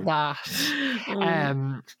 not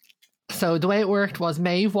that. So the way it worked was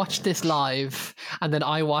Maeve watched this live and then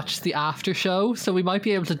I watched the after show, so we might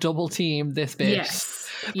be able to double team this bit. Yes.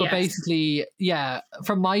 But basically, yeah,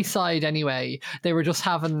 from my side anyway, they were just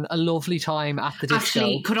having a lovely time at the disco.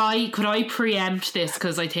 Actually, could I preempt this,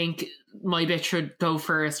 because I think my bit should go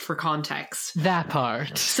first for context. That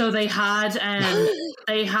part. So they had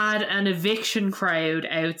an eviction crowd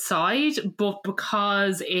outside, but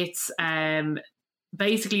because it's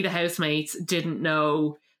basically the housemates didn't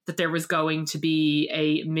know that there was going to be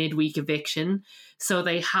a midweek eviction, so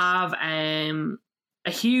they have a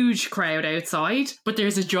huge crowd outside, but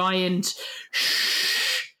there's a giant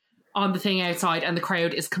on the thing outside, and the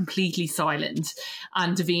crowd is completely silent.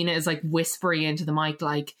 And Davina is like whispering into the mic,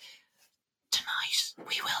 like, "Tonight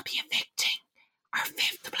we will be evicting our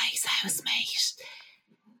 5th place housemate.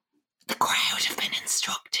 The crowd have been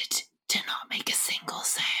instructed to not make a single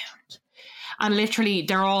sound." and literally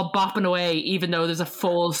they're all bopping away, even though there's a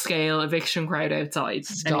full-scale eviction crowd outside.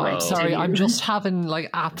 Anyway, Sorry, I'm just having like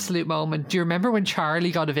absolute moment. Do you remember when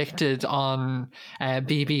Charlie got evicted on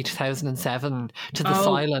BB 2007 to the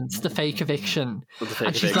silence, the fake eviction?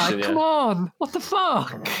 And she's like, come on, what the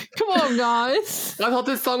fuck? Come on, guys. I thought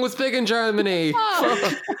this song was big in Germany.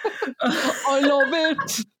 I love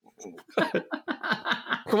it.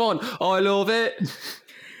 Come on, I love it.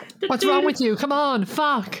 What's wrong with you? Come on,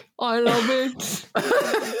 fuck. I love it.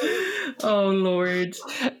 Oh Lord.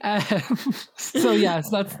 So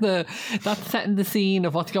yes, that's setting the scene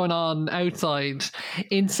of what's going on outside.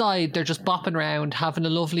 Inside, they're just bopping around, having a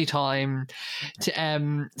lovely time.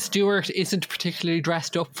 Stuart isn't particularly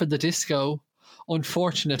dressed up for the disco.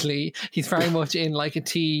 Unfortunately, he's very much in like a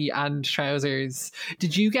tee and trousers.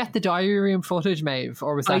 Did you get the diary room footage, Maeve,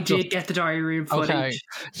 or was that? I did get the diary room footage. Okay,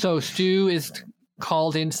 so Stu is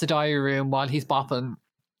called into the diary room while he's bopping,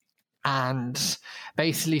 and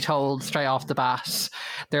basically told straight off the bat,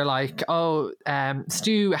 they're like, "Oh,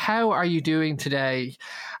 Stu, how are you doing today?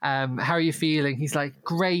 How are you feeling?" He's like,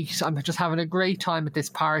 "Great. I'm just having a great time at this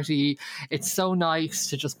party. It's so nice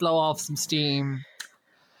to just blow off some steam."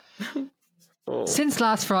 Since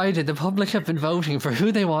last Friday, the public have been voting for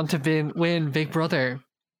who they want to win Big Brother.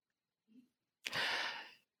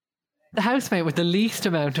 The housemate with the least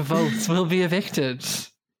amount of votes will be evicted.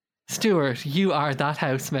 Stuart, you are that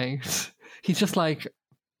housemate. He's just like...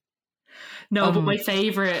 No, but my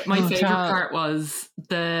favorite part was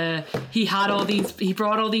he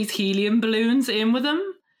brought all these helium balloons in with him.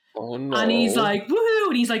 Oh no. And he's like, woohoo!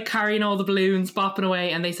 And he's like carrying all the balloons, bopping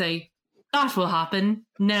away, and they say, "That will happen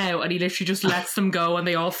now," and he literally just lets them go, and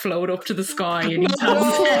they all float up to the sky, and he's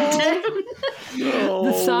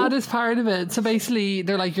The saddest part of it, so basically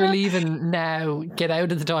they're like, "You're leaving now, get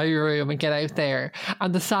out of the diary room and get out there."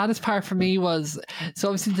 And the saddest part for me was, so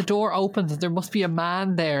obviously the door opens and there must be a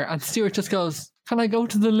man there, and Stuart just goes, "Can I go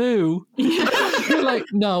to the loo?" You're like,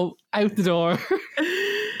 no, out the door.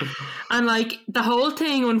 And like the whole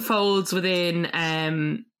thing unfolds within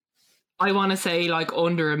I want to say like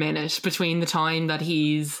under a minute between the time that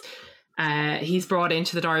he's brought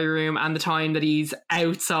into the diary room and the time that he's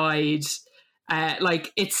outside.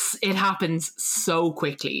 Like it happens so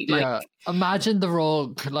quickly. Like, yeah, imagine the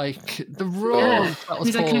rug, like the rug. Yeah. That was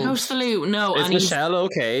he's like, "Can I go to the loo?" No. Is Michelle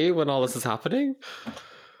okay when all this is happening?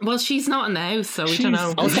 Well, she's not in the house, so we don't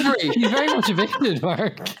know. Oh, sorry. She's very much evicted,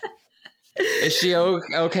 Mark. Is she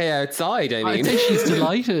okay outside? I mean, I think she's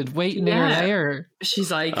delighted, waiting in her lair. She's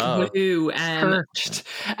like, woohoo. Perched.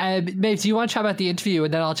 Maeve, do you want to chat about the interview,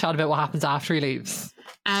 and then I'll chat about what happens after he leaves?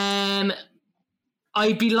 I'd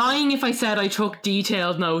be lying if I said I took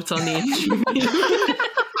detailed notes on the interview.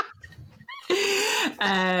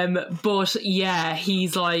 But yeah,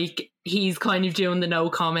 he's kind of doing the no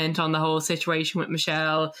comment on the whole situation with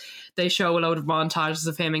Michelle. They show a load of montages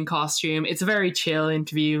of him in costume. It's a very chill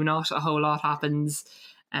interview. Not a whole lot happens.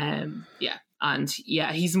 He's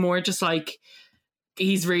more just like,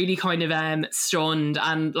 he's really kind of stunned,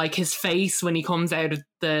 and like his face when he comes out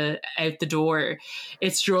the door,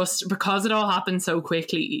 it's just because it all happened so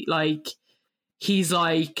quickly. Like he's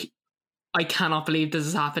like, I cannot believe this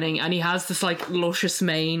is happening, and he has this like luscious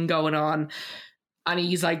mane going on. And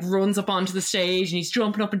he's like runs up onto the stage and he's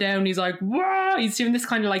jumping up and down. And he's like, whoa! He's doing this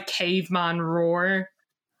kind of like caveman roar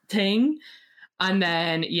thing. And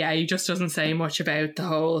then, he just doesn't say much about the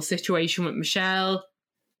whole situation with Michelle.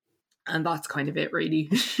 And that's kind of it,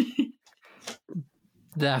 really.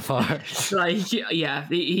 That part. Like, yeah,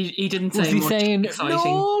 he didn't say Was he much saying, exciting.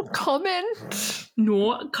 "No comment"?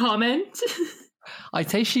 No comment.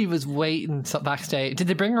 I'd say she was waiting backstage. Did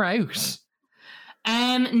they bring her out?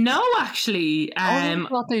 No, actually. I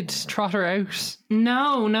thought they'd trot her out.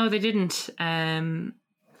 No, they didn't.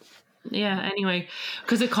 Anyway,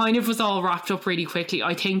 because it kind of was all wrapped up really quickly.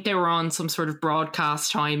 I think they were on some sort of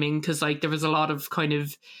broadcast timing, because like there was a lot of kind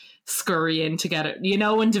of scurrying to get it. You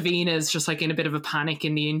know, when Davina's just like in a bit of a panic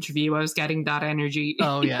in the interview, I was getting that energy.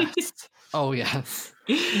 Oh yes. Oh yes.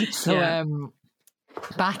 So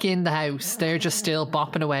back in the house, they're just still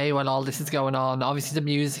bopping away while all this is going on. Obviously the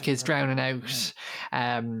music is drowning out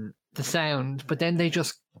the sound, but then they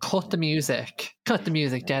just cut the music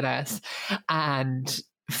dead ass, and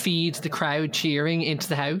feed the crowd cheering into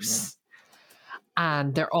the house,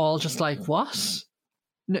 and they're all just like, what?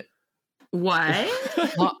 What?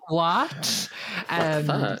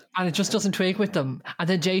 And it just doesn't twig with them. And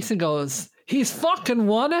then Jason goes, "He's fucking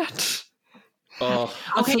won it." Oh.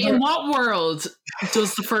 Okay, in what world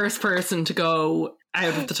does the first person to go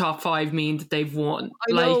out of the top 5 mean that they've won?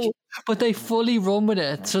 I know. But they fully run with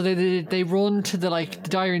it. So they run to the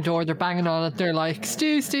diary room door. They're banging on it. They're like,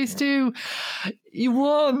 Stu, you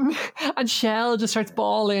won. And Shell just starts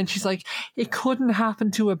bawling. And she's like, it couldn't happen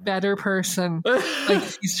to a better person. Like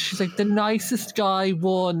she's like, the nicest guy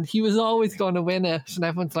won. He was always going to win it. And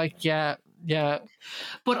everyone's like, yeah.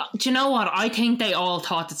 But do you know what? I think they all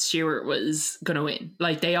thought that Stuart was going to win.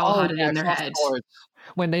 Like they all had it in their head.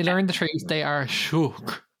 When they learn the truth, they are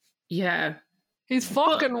shook. Yeah. He's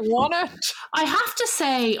fucking won it. I have to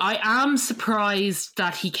say, I am surprised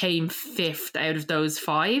that he came 5th out of those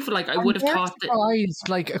 5. Like, I would have thought that. Surprised,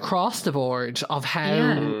 like across the board, of how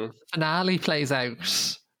the finale plays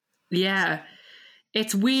out. Yeah,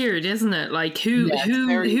 it's weird, isn't it? Like, who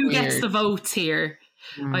gets the votes here?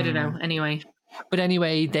 I don't know. Anyway, but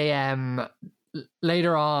anyway, they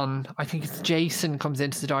later on, I think it's Jason comes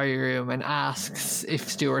into the diary room and asks if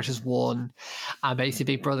Stuart has won, and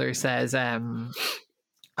basically Big Brother says,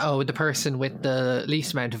 the person with the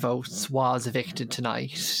least amount of votes was evicted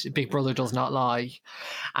tonight. Big Brother does not lie.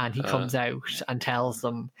 And he comes out and tells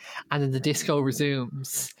them, and then the disco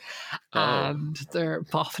resumes and they're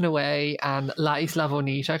boffing away, and Ladislav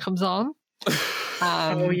Onita comes on.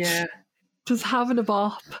 Just having a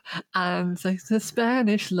bop, and it's like the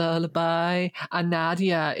Spanish lullaby, and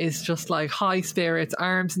Nadia is just like high spirits,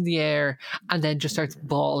 arms in the air, and then just starts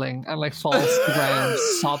bawling and like falls to the ground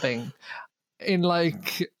sobbing in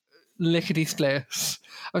like lickety split.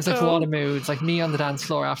 I was like, what a mood. It's like me on the dance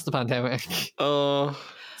floor after the pandemic.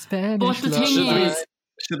 Spanish but the thing is,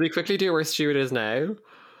 should we quickly do where Stuart is now?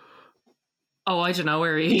 I don't know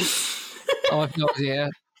where he is. I've no idea.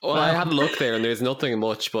 Well, I had a look there and there's nothing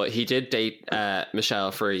much, but he did date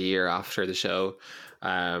Michelle for a year after the show.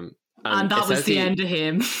 And that was the end of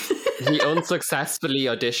him. He unsuccessfully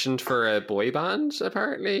auditioned for a boy band,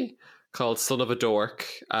 apparently, called Son of a Dork.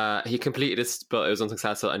 He completed his, but it was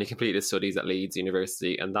unsuccessful, and he completed his studies at Leeds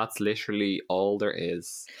University, and that's literally all there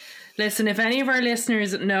is. Listen, if any of our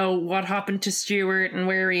listeners know what happened to Stuart and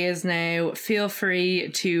where he is now, feel free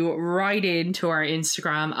to write in to our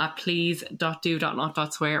Instagram at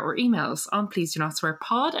please.do.not.swear or email us on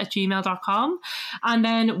pleasedonotSwearPod@gmail.com, and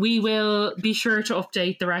then we will be sure to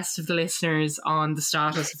update the rest of the listeners on the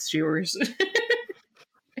status of Stuart.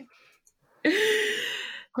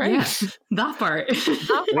 Great. Yeah, that part.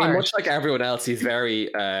 I mean, much like everyone else, he's very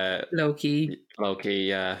low-key. Low-key,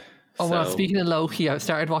 yeah. Oh, well, speaking of Loki, I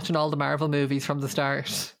started watching all the Marvel movies from the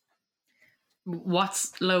start.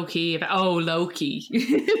 What's Loki about? Oh, Loki.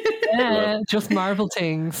 Just Marvel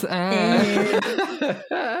things.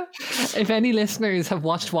 If any listeners have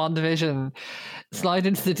watched WandaVision, slide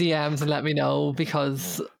into the DMs and let me know,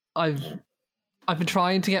 because I've been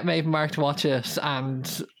trying to get Maeve and Mark to watch it,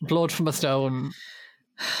 and blood from a stone.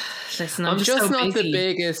 Listen, I'm just so not busy. the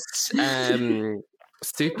biggest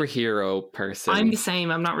superhero person. I'm the same.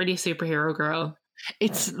 I'm not really a superhero girl.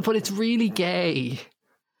 But it's really gay.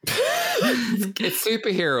 It's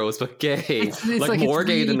superheroes, but gay. It's like more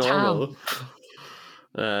gay really than normal.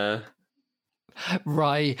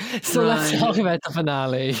 Right. So let's talk about the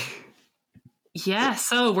finale. Yeah,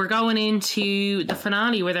 so we're going into the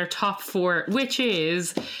finale with our top 4, which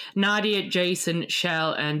is Nadia, Jason,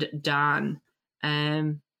 Shell, and Dan.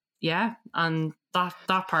 Yeah, and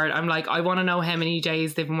that part, I'm like, I want to know how many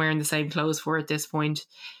days they've been wearing the same clothes for at this point.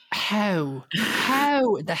 How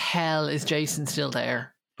the hell is Jason still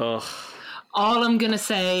there? Ugh. All I'm gonna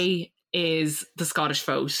say is the Scottish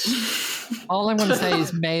vote. All I'm gonna say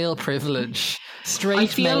is male privilege. Straight. I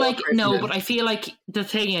feel like privilege. no, but I feel like the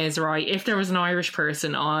thing is, right, if there was an Irish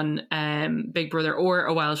person on Big Brother, or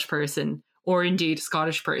a Welsh person, or indeed a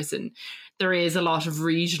Scottish person, there is a lot of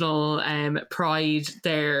regional pride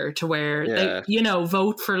there, to where they,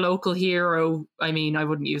 vote for local hero. I mean, I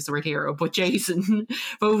wouldn't use the word hero, but Jason,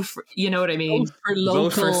 vote for, you know what I mean?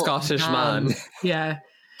 Vote for Scottish man. Yeah.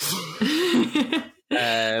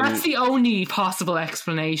 That's the only possible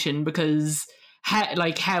explanation, because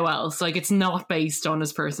how else? Like, it's not based on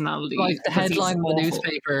his personality. Like the headline in the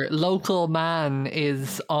newspaper, local man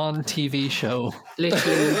is on TV show.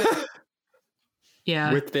 Literally.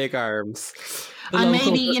 Yeah, with big arms. And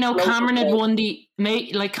maybe, Cameron had won the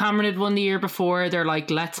year before. They're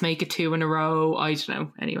like, let's make it 2 in a row. I don't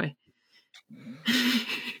know. Anyway.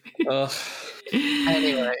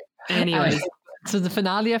 Anyway. So the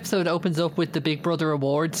finale episode opens up with the Big Brother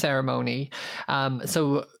award ceremony.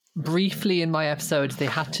 So briefly in my episode, they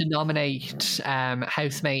had to nominate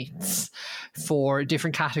housemates for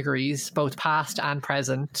different categories, both past and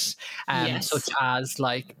present, such as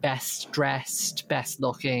like best dressed, best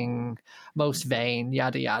looking, most vain,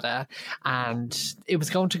 yada yada. And it was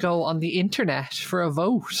going to go on the internet for a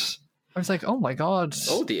vote. I was like, oh my god.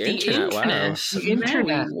 Oh, the The internet! Wow, The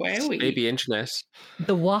internet. Wowie. baby internet.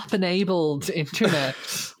 The WAP-enabled internet.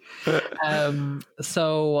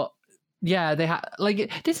 So yeah, they have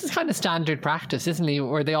like this is kind of standard practice, isn't it?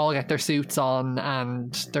 Where they all get their suits on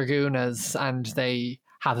and their gunas, and they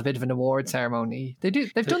have a bit of an award ceremony.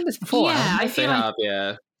 They've done this before. Yeah, I feel They like have,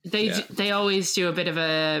 yeah. they always do a bit of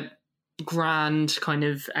a grand kind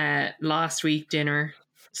of last week dinner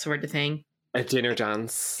sort of thing. A dinner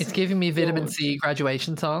dance. It's giving me Vitamin C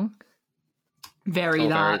graduation song. Very Very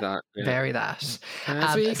that. that. Yeah. Very that.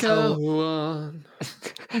 As we so- go on.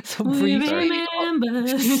 So We brief. remember.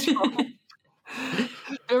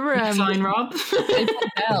 Remember, Fine, Rob.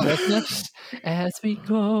 isn't it? As we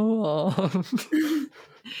go on.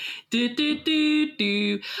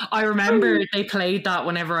 Do. I remember they played that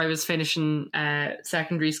whenever I was finishing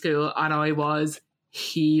secondary school, and I was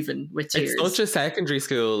heaving with tears. It's such a secondary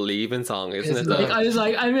school leaving song, isn't it? Isn't it? though? Like, I was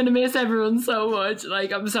like, I'm gonna miss everyone so much.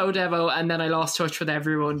 Like, I'm so devo, and then I lost touch with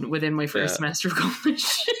everyone within my first Yeah. semester of college.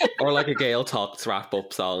 Or like a Gail Talks wrap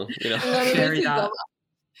up song, you know? Very that.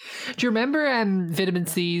 Do you remember Vitamin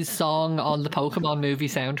C's song on the Pokemon movie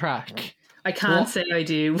soundtrack? I can't What? say I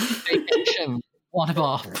do. Vacation. What a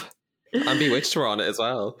bop. And Bewitched were on it as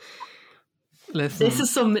well. Listen. This is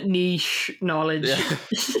some niche knowledge. Yeah.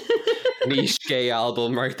 Niche gay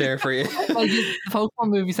album right there for you. Like, the Pokemon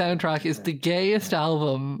movie soundtrack is the gayest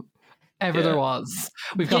album ever Yeah. there was.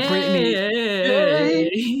 We've got Britney.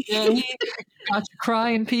 Yay. Gay. Got you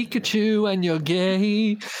crying Pikachu and you're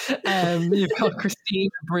gay. You've got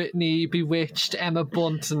Christina, Britney, Bewitched, Emma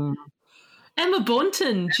Bunton. Emma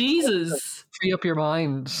Bunton, Jesus. Free up your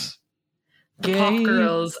mind. The pop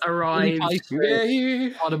girls Billie arrived. Piper. Gay.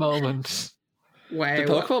 What a moment. Wow. Did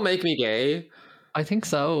Pokemon make me gay? I think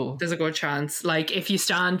so. There's a good chance. Like, if you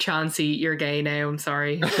stand Chansey, you're gay now. I'm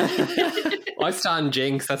sorry. I stand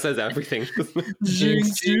Jinx. That says everything.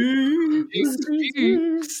 Jinx.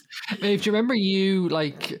 Babe, do you remember you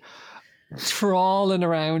like trawling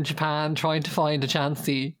around Japan trying to find a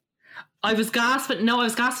Chansey? I was gasping. No, I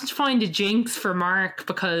was gasping to find a Jinx for Mark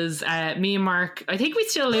because me and Mark, I think we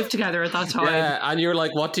still lived together at that time. Yeah, and you were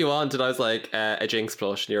like, "What do you want?" And I was like, "A Jinx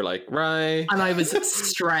plush." And you're like, "Right." And I was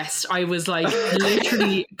stressed. I was like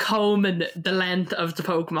literally combing the length of the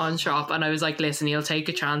Pokemon shop. And I was like, listen, you'll take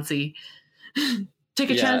a Chansey.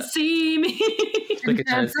 Take a Yeah. chance, see me. Like a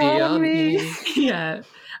Chansey on me. Yeah. And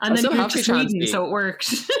I'm then so you moved to happy Sweden, Chansey. so it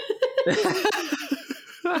worked.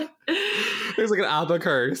 It was like an ABBA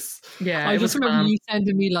curse. Yeah, I it just was remember fun. you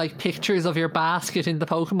sending me like pictures of your basket in the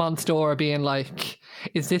Pokemon store being like,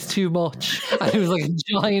 is this too much? And it was like a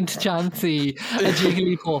giant Chansey, a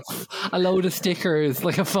Jigglypuff, a load of stickers,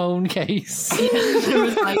 like a phone case. There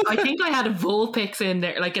was like, I think I had a Vulpix in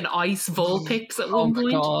there, like an ice Vulpix at Oh one my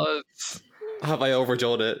point. god. Have I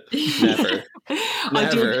overdone it? Never.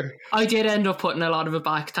 I did end up putting a lot of it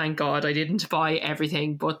back, thank God. I didn't buy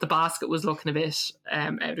everything, but the basket was looking a bit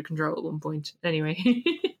out of control at one point. Anyway.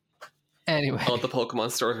 Anyway. Oh, the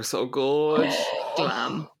Pokemon stores are so good.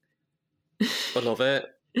 Glam. I love it.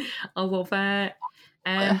 I love it.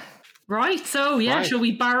 Right, so yeah, Right. shall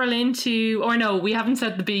we barrel into, or no, we haven't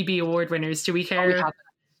said the BB award winners. Do we care?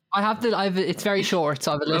 It's very short,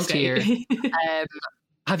 so I have a list here.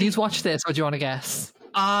 Have you watched this, or do you want to guess?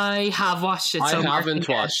 I have watched it. I So Mark haven't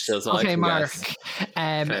can watched guess. it, so I Okay, can Mark. guess.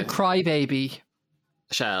 Okay. Crybaby.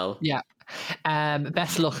 Shell. Yeah.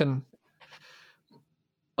 Best looking.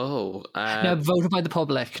 Oh. No, voted by the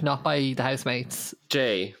public, not by the housemates.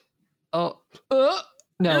 Jay. Oh. No.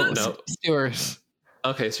 No. Stuart.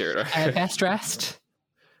 Okay, sure. Best dressed.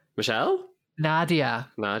 Michelle? Nadia.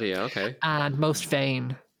 Nadia, okay. And most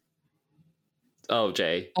vain. Oh,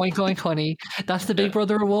 Jay. Oink oink honey. That's the Big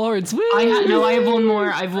Brother Awards. Woo! I have one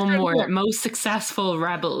more. I have one more. Most successful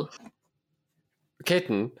rebel.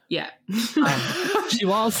 Kitten. Yeah. She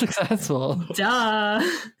was successful. Duh.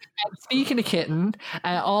 Speaking of kitten,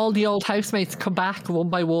 all the old housemates come back one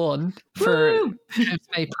by one for Woo!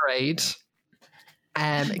 housemate parade.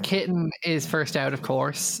 Kitten is first out, of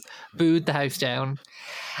course. Booed the house down.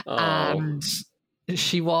 Oh. And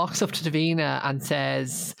she walks up to Davina and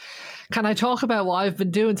says, "Can I talk about what I've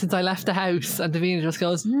been doing since I left the house?" And Davina just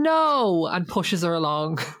goes, "No," and pushes her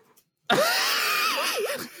along.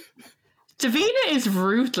 Davina is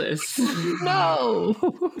ruthless. No.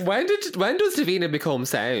 When does Davina become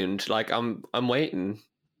sound? Like I'm waiting,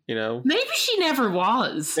 you know? Maybe she never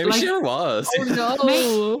was. Maybe like, she never was.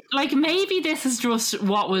 No. like maybe this is just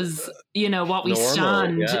what was, what we Normal,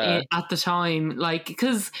 stand yeah. at the time. Like,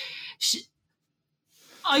 because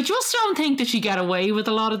I just don't think that she got away with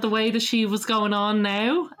a lot of the way that she was going on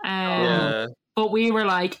now. Yeah. But But we were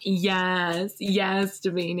like, yes,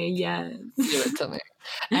 Davina, yes. Do it to me.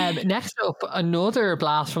 Next up, another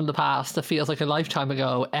blast from the past that feels like a lifetime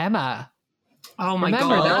ago. Emma. Oh my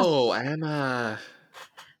Remember God. that? Oh, Emma.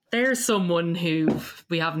 There's someone who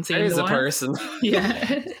we haven't seen. There's in a a while. person.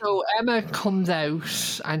 Yeah. So Emma comes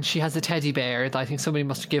out and she has a teddy bear that I think somebody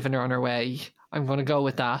must have given her on her way. I'm going to go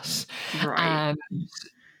with that. Right. And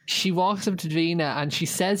she walks up to Davina and she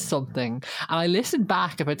says something. And I listened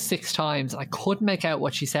back about 6 times and I couldn't make out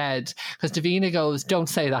what she said because Davina goes, "Don't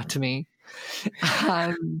say that to me."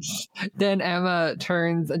 And then Emma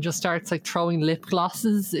turns and just starts like throwing lip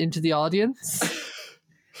glosses into the audience.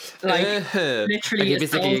 Like, literally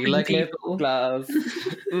assaulting people. glass.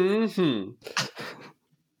 Mm-hmm.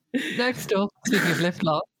 Next up, speaking of lip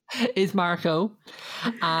gloss, is Marco.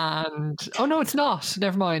 And oh no, it's not.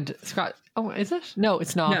 Never mind. Oh, is it? No,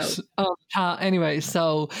 it's not. No. Anyway,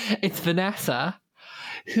 so it's Vanessa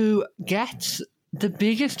who gets the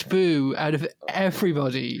biggest boo out of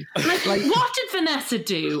everybody. Like, what did Vanessa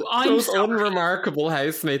do? I'm Most sorry. unremarkable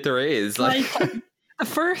housemate there is. Like, The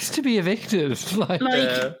first to be evicted.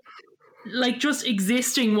 Like just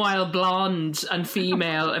existing while blonde and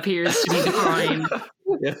female appears to be the crime.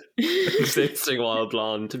 yeah. Existing while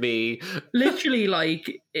blonde to me. Literally,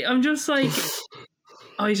 like, I'm just like,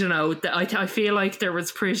 I don't know. I feel like there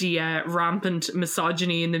was pretty rampant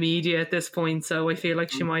misogyny in the media at this point, so I feel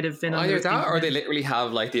like she might have been. Either that, or they literally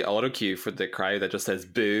have like the auto cue for the crowd that just says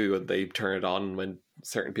 "boo" and they turn it on when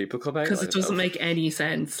certain people come out. Because it doesn't make any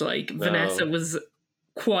sense. Like, No. Vanessa was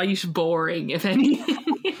quite boring, if anything.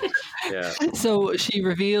 Yeah. So she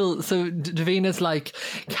reveals, so Davina's like,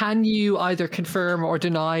 "Can you either confirm or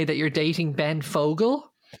deny that you're dating Ben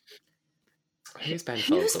Fogle?" Who's Ben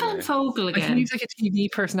Fogle? Who's Ben Fogle I think again? he's like a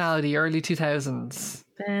TV personality, early 2000s.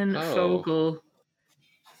 Ben Oh. Fogle.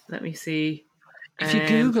 Let me see. If you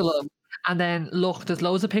Google him and then look, there's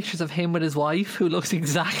loads of pictures of him with his wife who looks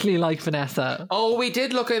exactly like Vanessa. Oh, we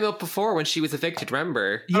did look him up before when she was evicted,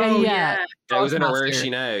 remember? Yeah. I was in her, where is Broadcaster. she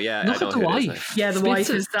now? Yeah, Look I at know the who it is now. wife. Yeah, the Spits wife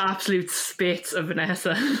it. is the absolute spits of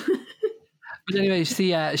Vanessa. But anyway,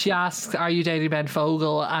 she asks, "Are you dating Ben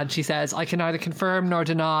Fogle?" And she says, "I can neither confirm nor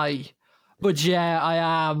deny. But yeah,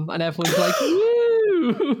 I am." And everyone's like,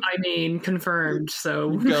 "Woo!" I mean, confirmed,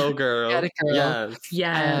 so Go girl. Get it, girl. Yes.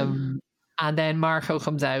 yeah. And then Marco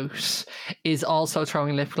comes out, is also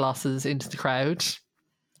throwing lip glosses into the crowd.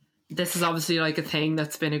 This is obviously like a thing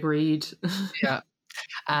that's been agreed. Yeah.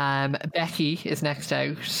 Becky is next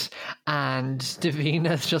out, and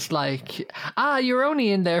Davina's just like, "You're only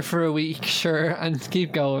in there for a week, sure, and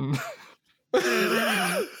keep going."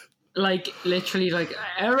 Like, literally, like,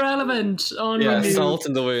 irrelevant on Yeah, my new- salt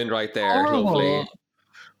in the wound right there. Horrible.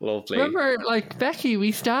 Lovely. Remember, like, Becky,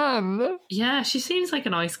 we stand. Yeah, she seems like a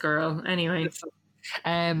nice girl. Anyway,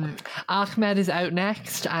 Ahmed is out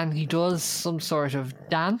next, and he does some sort of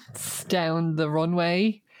dance down the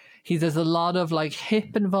runway. There's a lot of like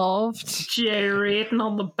hip involved. gyrating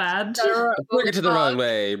on the bed. Bring her to the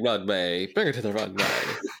runway. Bring her to the runway.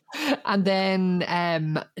 And then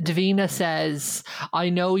Davina says, "I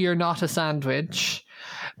know you're not a sandwich,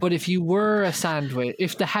 but if you were a sandwich,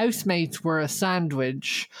 if the housemates were a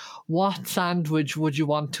sandwich, what sandwich would you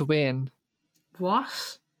want to win?"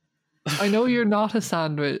 What? I know you're not a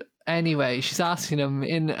sandwich. Anyway, she's asking him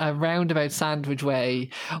in a roundabout sandwich way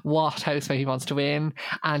what housemate he wants to win,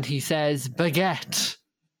 and he says baguette.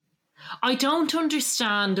 I don't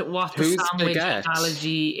understand what the Who's sandwich baguette?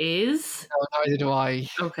 analogy is. No, neither do I.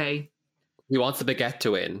 Okay. He wants the baguette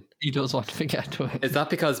to win. He does want to baguette to win. Is that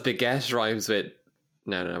because baguette rhymes with...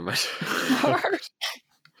 No, never mind.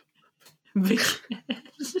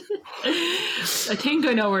 I think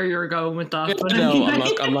I know where you were going with that. But No,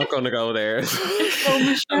 anyway. I'm not going to go there. So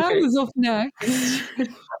Michelle is up next,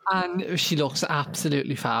 and she looks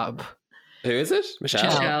absolutely fab. Who is it? Michelle?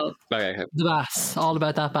 Michelle. Okay. The bass, all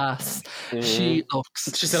about that bass. She looks.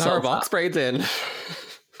 She still so have her box fab. braids in.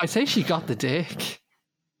 I say she got the dick.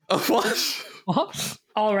 Oh, what? What?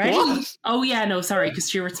 Already? What? Oh, yeah, no, sorry, because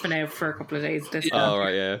Stuart's been out for a couple of days. Oh,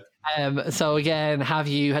 right, yeah. So again, have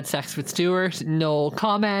you had sex with Stuart? No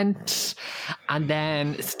comment. And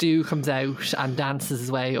then Stu comes out and dances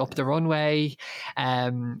his way up the runway.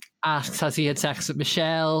 Asks, has he had sex with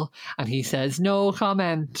Michelle? And he says, no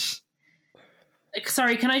comment.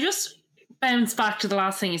 Sorry, can I just bounce back to the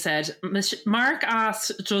last thing you said? Mark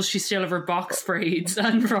asked, does she still have her box braids?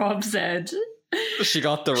 And Rob said... She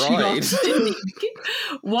got the she got ride. the dick.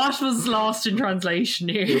 What was lost in translation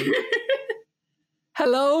here?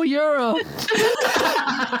 Hello, Europe.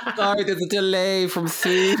 Sorry, there's a delay from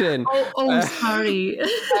Sweden. Oh, sorry.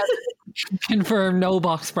 Confirm no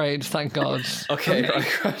box braid, thank God. Okay, right.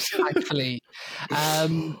 Thankfully.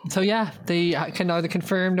 So yeah, they can neither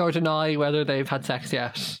confirm nor deny whether they've had sex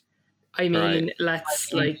yet. I mean, Right. let's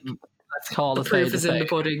call the a proof spade a is in the spade.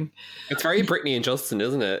 pudding. It's very Britney and Justin,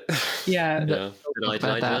 isn't it? Yeah. Yeah.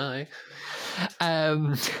 Deny.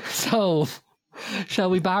 So shall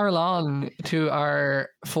we barrel on to our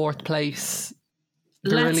fourth place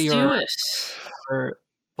Let's girly do it. or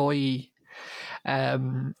boy?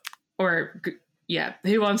 Or yeah,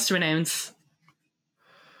 who wants to announce?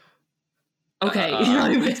 Okay.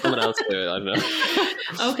 Someone else do it. I don't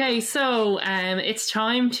know. Okay, so it's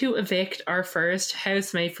time to evict our first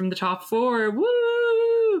housemate from the top 4.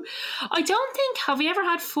 Woo! I don't think, have we ever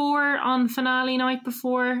had 4 on finale night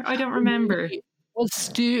before? I don't remember. What's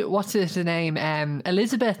the name?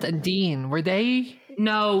 Elizabeth and Dean, were they?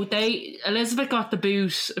 No, Elizabeth got the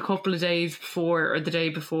boot a couple of days before or the day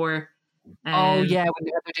before. Oh yeah, when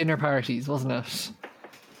they had their dinner parties, wasn't it?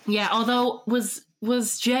 Yeah, although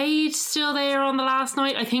was Jade still there on the last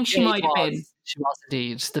night? I think she might have been. She was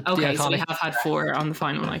indeed. Okay, so we have had 4 on the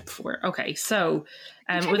final night before. Okay, so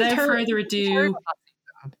without further ado,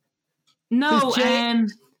 no,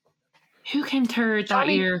 who came third that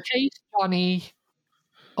year? Johnny.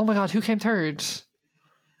 Oh my God, who came third?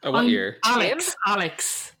 What year? Alex.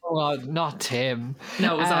 Oh God, not Tim.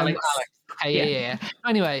 No, it was Alex. Yeah.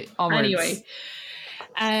 Anyway, onwards.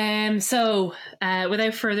 So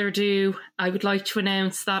without further ado, I would like to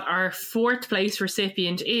announce that our 4th place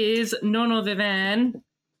recipient is none other than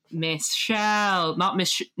Miss Shell. Not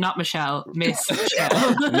Michelle. Miss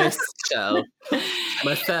Shell. Miss Shell.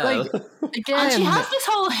 Myself. Again, And she has this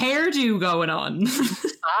whole hairdo going on.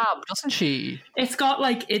 doesn't she? It's got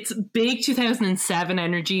it's big 2007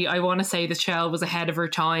 energy. I want to say that Shell was ahead of her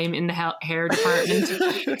time in the hair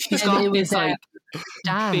department. She's got this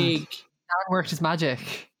Dan. big. Dan worked his magic.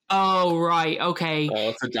 Oh, right. Okay. Oh,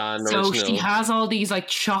 it's a Dan So original. she has all these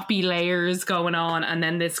choppy layers going on, and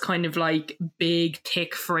then this kind of big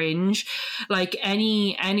thick fringe.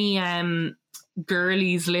 Any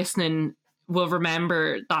girlies listening will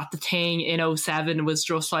remember that the thing in 07 was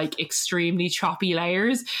just extremely choppy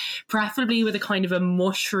layers, preferably with a kind of a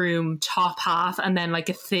mushroom top half and then a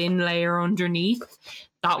thin layer underneath.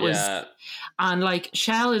 That was, and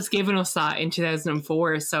Shell has given us that in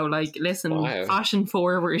 2004. So listen, wow. Fashion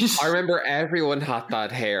forward. I remember everyone had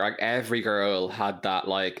that hair. Every girl had that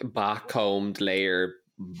back combed layer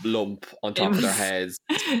lump on top of their heads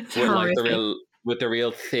with the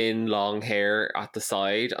real thin long hair at the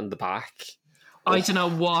side and the back. I don't know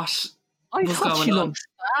what I was thought going she on. looked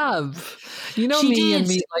fab. You know, She me and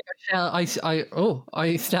did. me Shell.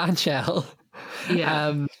 I stand Shell.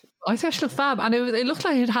 Yeah. I thought she looked fab, and it looked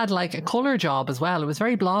like it had a colour job as well. It was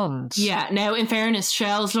very blonde. Yeah, now in fairness,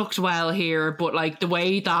 Shell's looked well here, but the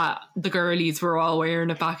way that the girlies were all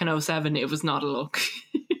wearing it back in 07, it was not a look.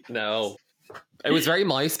 No. It was very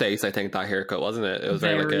MySpace, I think, that haircut, wasn't it? It was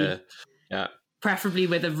very yeah. Preferably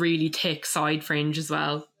with a really thick side fringe as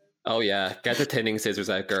well. Oh yeah, get the thinning scissors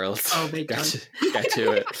out, girls. Oh, big time. Get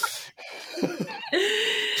to it.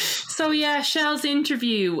 So yeah, Shell's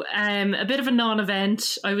interview, a bit of a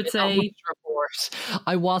non-event, I would say. Report.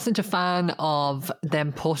 I wasn't a fan of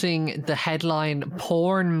them putting the headline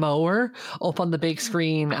 "porn mower" up on the big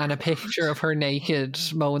screen and a picture of her naked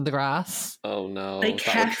mowing the grass. Oh no, They that would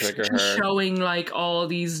kept trigger her. showing all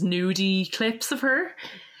these nudie clips of her.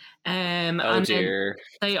 Oh and dear.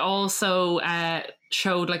 They also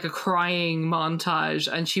showed a crying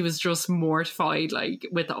montage, and she was just mortified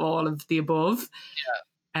with all of the above.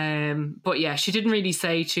 But yeah, she didn't really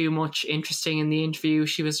say too much interesting in the interview.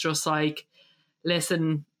 She was just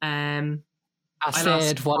listen, I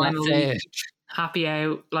said what I said. Happy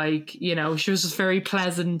out, she was just very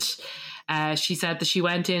pleasant. She said that she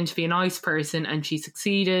went in to be a nice person and she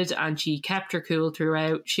succeeded, and she kept her cool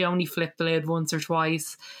throughout. She only flipped the lid once or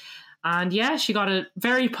twice. And yeah, she got a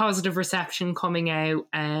very positive reception coming out,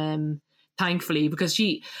 thankfully, because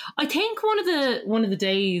I think one of the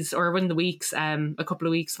days or one of the weeks, a couple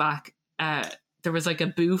of weeks back, there was a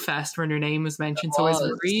Boo Fest when her name was mentioned. So I was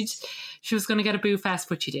worried she was going to get a Boo Fest,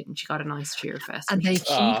 but she didn't. She got a nice Cheer Fest. And they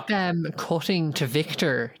keep cutting to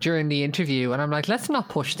Victor during the interview, and I'm let's not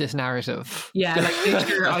push this narrative. Yeah,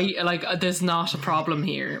 Victor, there's not a problem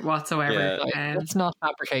here whatsoever. Yeah. Let's not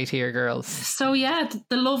fabricate here, girls. So yeah,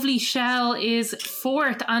 the lovely Shell is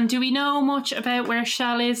 4th. And do we know much about where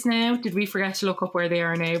Shell is now? Did we forget to look up where they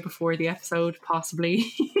are now before the episode? Possibly.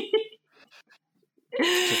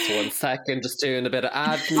 Just 1 second, just doing a bit of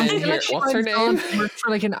I admin feel here. like she What's her went on name? to work for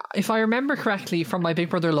like if I remember correctly from my Big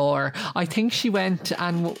Brother lore, I think she went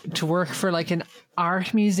to work for like an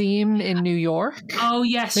art museum in New York. Oh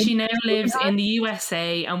yes, she now lives in the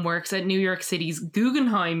USA and works at New York City's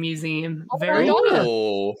Guggenheim Museum. Very my God. good.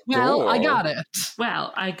 Oh, Well, I cool. got it.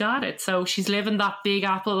 Well, I got it. So she's living that Big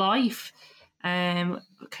Apple life.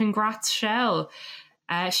 Congrats, Shell.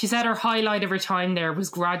 She said her highlight of her time there was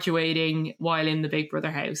graduating while in the Big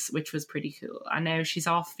Brother house, which was pretty cool. And now she's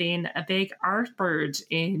off being a big art bird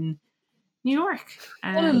in New York.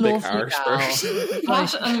 What a Big lovely art gal. bird.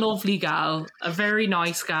 What a lovely gal. A very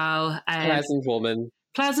nice gal. Pleasant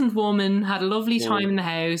woman. Had a lovely time in the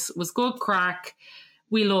house, was good crack.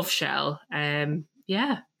 We love Shell.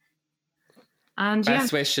 Yeah. And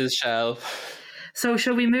Best wishes, Shell. So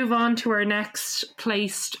shall we move on to our next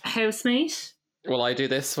placed housemate? Will I do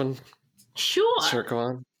this one? Sure. Sure, go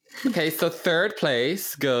on. Okay, so third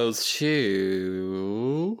place goes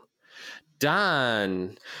to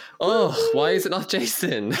Dan. Oh, why is it not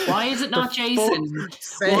Jason? Why is it not Jason?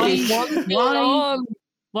 Why? Why?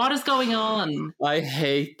 What is going on? I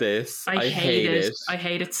hate this. I hate it. I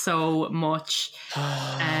hate it so much.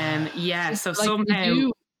 Yeah, so Like, somehow...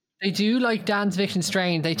 They do like Dan's Eviction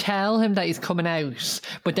Strain. They tell him that he's coming out,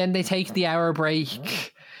 but then they take the hour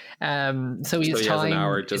break. So he has an time.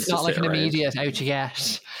 hour just it's to not like sit an around. immediate out you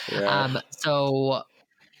get. Yeah. So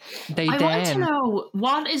they I want to then know,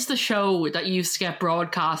 what is the show that used to get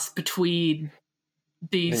broadcast between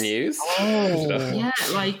these... The news? Oh. Yeah,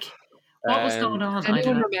 like, what was going on? Does I don't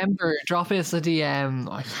anyone know. remember? Drop us a DM.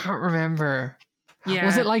 I can't remember. Yeah.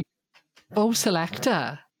 Was it like Bo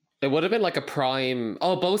Selecta? It would have been like a prime.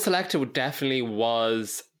 Oh, Bo Selecta would definitely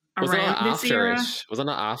was. Was it Around not this after era? it? Was it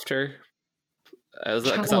not after? It was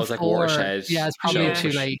because Channel that was like 4. Watershed. Yeah, it's probably Yeah.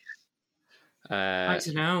 too late. I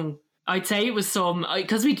don't know. I'd say it was some...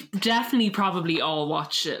 Because we definitely probably all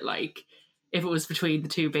watched it, like, if it was between the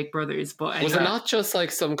two Big Brothers. But Was it not just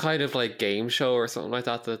like some kind of like game show or something like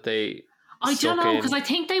that they... I don't know, because I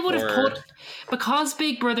think they would have or- put... Because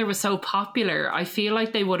Big Brother was so popular, I feel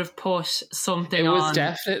like they would have put something It was on...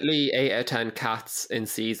 definitely 8 out of 10 cats in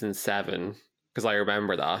season 7 because I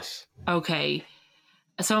remember that. Okay.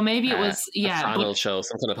 So maybe it was... A Yeah, panel but show,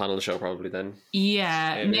 some kind of panel show probably then.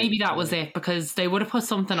 yeah, maybe that was it, because they would have put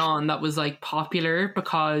something on that was like popular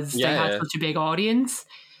because they had Yeah. such a big audience.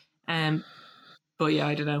 But yeah,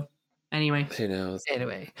 I don't know. Anyway. Who knows?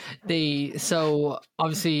 Anyway, so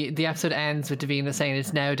obviously the episode ends with Davina saying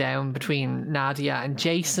it's now down between Nadia and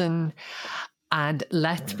Jason, and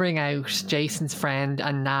let's bring out Jason's friend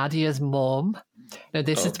and Nadia's mum. Now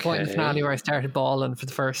this is the point in the Okay. finale where I started bawling for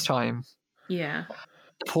the first time. Yeah.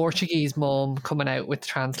 The Portuguese mum coming out with the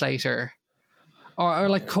translator, or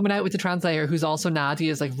like coming out with the translator who's also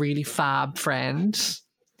Nadia's like really fab friend.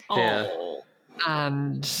 Yeah. Oh.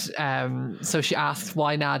 And so she asks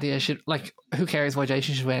why Nadia should, like, who cares why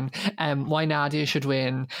Jason should win, why Nadia should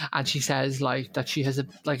win, and she says like that she has a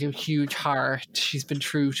huge heart, she's been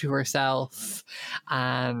true to herself,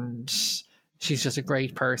 and she's just a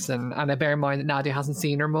great person. And I bear in mind that Nadia hasn't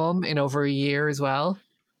seen her mum in over a year as well.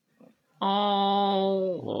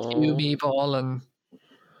 Oh. You me bawling.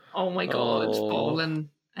 Oh my god, Oh. Bolin.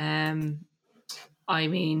 I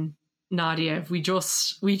mean, Nadia, we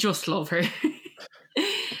just love her.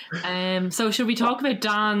 So should we talk about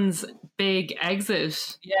Dan's big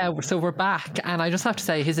exit? Yeah, so we're back, and I just have to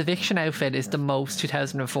say his eviction outfit is the most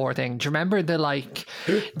 2004 thing. Do you remember the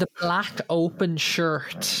black open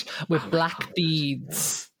shirt with black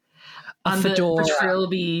beads, a And fedora? the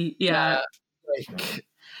trilby, yeah. Like,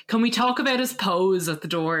 Can we talk about his pose at the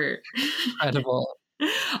door? incredible.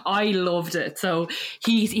 I loved it. So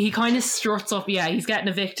he kind of struts up. Yeah, he's getting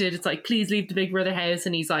evicted. It's like, please leave the Big Brother house,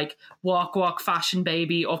 and he's like, walk, fashion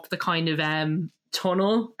baby up the kind of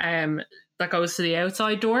tunnel that goes to the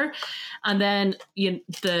outside door, and then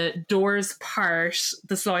the doors part,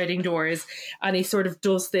 the sliding doors, and he sort of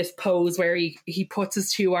does this pose where he puts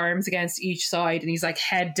his two arms against each side, and he's like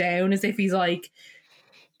head down as if he's like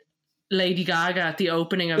Lady Gaga at the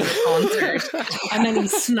opening of the concert, and then he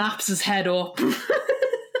snaps his head up.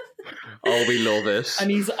 Oh, we love it.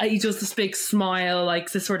 And he does this big smile,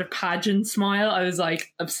 like this sort of pageant smile. I was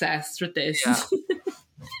like obsessed with this.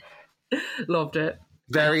 Yeah. Loved it.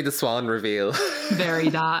 Very the swan reveal. Very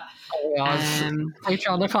that. Oh my God.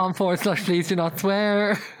 Patreon.com/please do not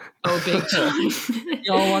swear. Oh, big time.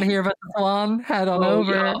 Y'all want to hear about the swan? Head on Oh,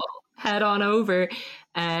 over. yeah. Head on over.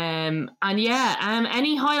 And yeah,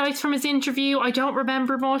 any highlights from his interview? I don't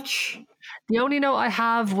remember much. The only note I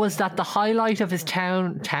have was that the highlight of his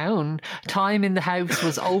time in the house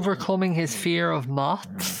was overcoming his fear of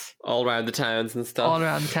moths. All around the towns and stuff. All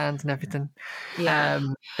around the towns and everything. Yeah.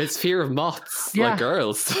 His fear of moths, Yeah. like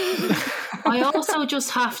girls. I also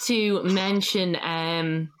just have to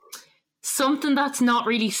mention something that's not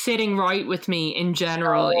really sitting right with me in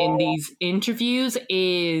general in these interviews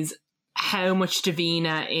is how much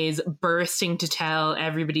Davina is bursting to tell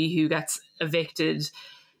everybody who gets evicted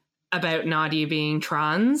about Nadia being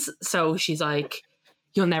trans. So she's like,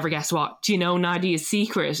 you'll never guess what. Do you know Nadia's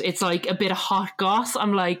secret? It's like a bit of hot goss.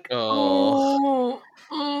 I'm like, I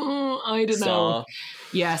don't know.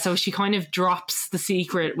 Yeah, so she kind of drops the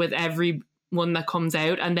secret with every one that comes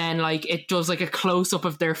out, and then like it does like a close up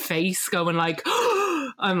of their face going like,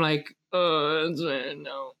 I'm like,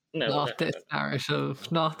 no. Not this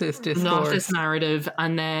narrative. Not this discourse. Not this narrative.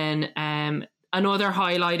 And then another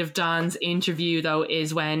highlight of Dan's interview though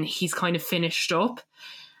is when he's kind of finished up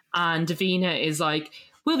and Davina is like,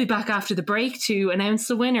 we'll be back after the break to announce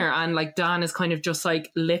the winner, and like Dan is kind of just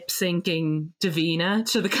like lip syncing Davina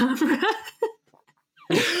to the camera.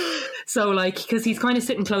 So like, because he's kind of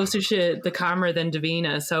sitting closer to the camera than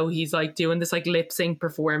Davina, so he's like doing this like lip sync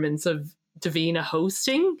performance of Davina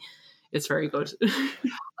hosting. It's very good.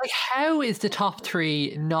 Like, how is the top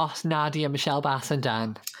three not Nadia, Michelle Bass and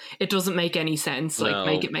Dan? It doesn't make any sense. Like, No.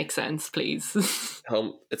 make it make sense, please.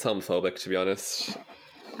 It's homophobic, to be honest.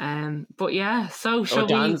 But yeah, so shall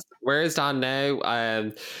we? Where is Dan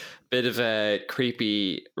now? Bit of a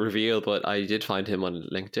creepy reveal, but I did find him on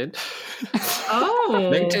LinkedIn. Oh,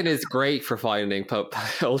 LinkedIn is great for finding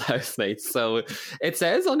old housemates. So it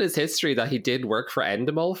says on his history that he did work for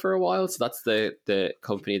Endemol for a while. So that's the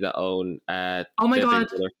company that own Oh my the God. Big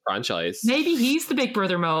Brother franchise. maybe he's the Big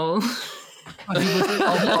Brother mole.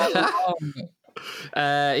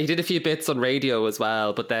 He did a few bits on radio as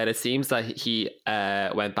well, but then it seems that he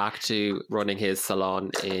went back to running his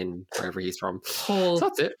salon in wherever he's from. Hull. So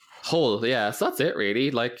that's it. Hull, yeah. So that's it,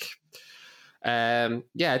 really. Like, yeah,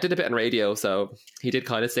 I did a bit on radio, so he did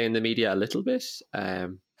kind of stay in the media a little bit. Yeah.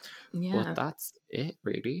 But that's it,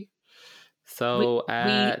 really. So,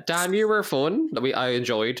 we- Dan, you were fun. I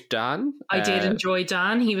enjoyed Dan. I did enjoy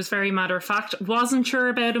Dan. He was very matter of fact. Wasn't sure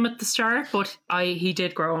about him at the start, but he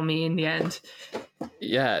did grow on me in the end.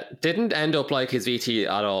 Yeah, didn't end up like his VT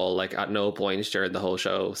at all, like at no point during the whole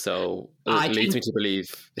show. So I it leads think me to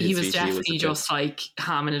believe his He was VT definitely a bit- just like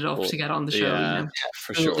hamming it up to get on the show. Yeah, You know?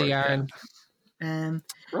 for sure. Absolutely, Aaron.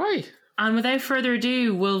 Right. And without further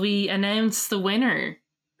ado, will we announce the winner?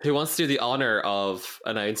 Who wants to do the honor of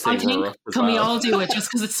announcing? I think, runner-up as can we well? all do it just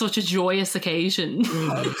because it's such a joyous occasion?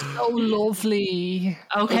 So lovely.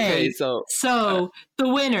 Okay, so the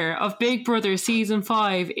winner of Big Brother Season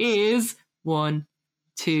 5 is 1,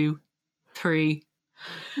 2, 3.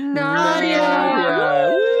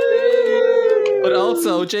 Nadia! But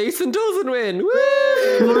also, Jason doesn't win.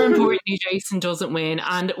 Woo! More importantly, Jason doesn't win.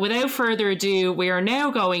 And without further ado, we are now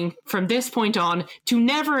going from this point on to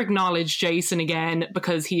never acknowledge Jason again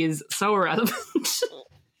because he is so irrelevant.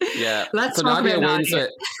 Yeah. Let's so talk Nadia about wins Nadia.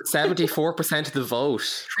 it. 74% of the vote.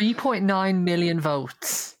 3.9 million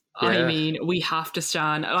votes. I Yeah. mean, we have to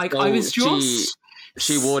stand. Like, So I was just...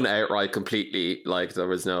 She won outright completely. Like, there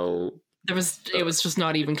was no... It was just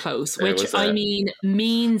not even close, It which was, I mean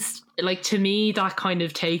means, like, to me that kind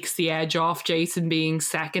of takes the edge off Jason being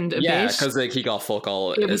second a Yeah, bit. because like, he got fuck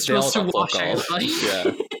all. It was they all just a got fuck all. washout, like. Yeah.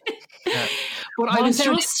 But I Well, was I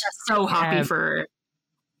found just so happy for her.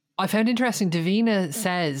 I found interesting, Davina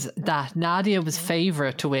says that Nadia was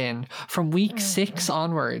favourite to win from week 6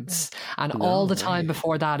 onwards, and all the time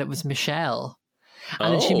before that it was Michelle.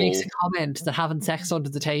 And then she makes a comment that having sex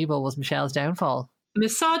under the table was Michelle's downfall.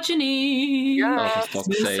 Misogyny. Oh, for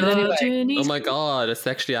fuck's sake. Misogyny. Oh my god, a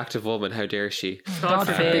sexually active woman. How dare she? God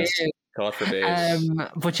forbid. God forbid.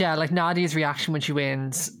 But yeah, like Nadia's reaction when she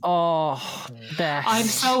wins. Oh, best. I'm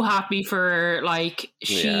so happy for her. Like,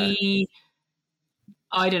 she...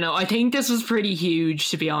 I don't know. I think this was pretty huge,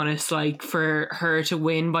 to be honest, like, for her to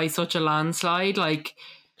win by such a landslide. Like,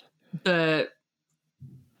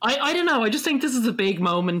 I don't know. I just think this is a big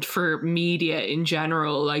moment for media in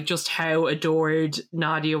general, like just how adored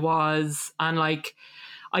Nadia was. And like,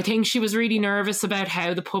 I think she was really nervous about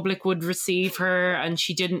how the public would receive her, and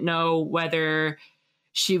she didn't know whether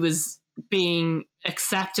she was being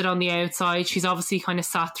accepted on the outside. She's obviously kind of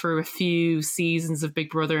sat through a few seasons of Big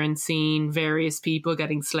Brother and seen various people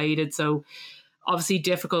getting slated. So obviously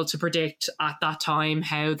difficult to predict at that time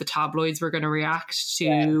how the tabloids were going to react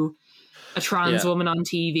to a trans woman on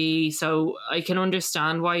TV. So I can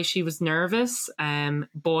understand why she was nervous.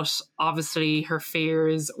 But obviously her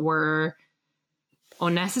fears were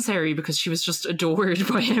unnecessary because she was just adored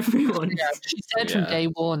by everyone. Yeah, she said from day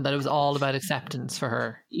one that it was all about acceptance for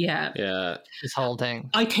her. Yeah. This whole thing.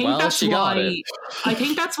 I think that's why. I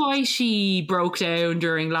think that's why she broke down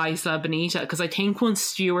during La Isla Bonita, because I think once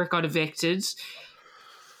Stuart got evicted,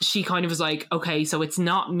 she kind of was like, okay, so it's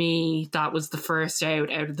not me that was the first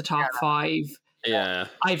out of the top 5. Yeah,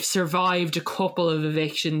 I've survived a couple of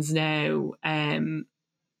evictions now.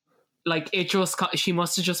 Like it just, she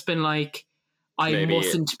must have just been like, I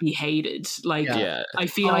mustn't be hated. Like, I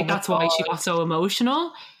feel like that's why she got so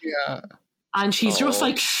emotional. Yeah. And she's just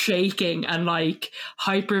like shaking and like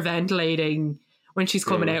hyperventilating when she's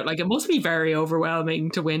coming out. Like, it must be very overwhelming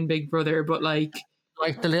to win Big Brother, but like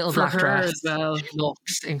the little black dress as well, she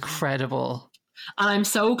looks incredible. And I'm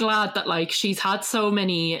so glad that like she's had so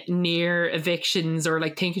many near evictions or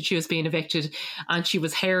like thinking she was being evicted, and she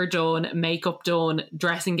was hair done, makeup done,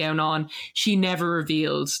 dressing gown on. She never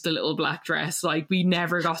revealed the little black dress. Like, we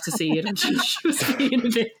never got to see it until she was being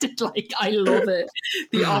evicted. Like, I love it.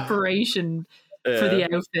 The operation for the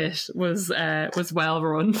outfit was well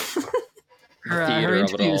run. her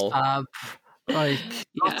interview is fab. Like,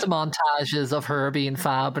 lots of montages of her being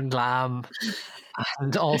fab and glam.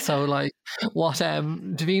 And also, like, what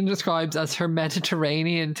Davina describes as her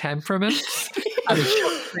Mediterranean temperament. And it's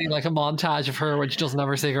just like a montage of her when she doesn't have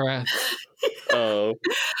her cigarettes. Oh.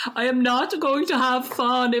 I am not going to have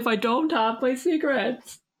fun if I don't have my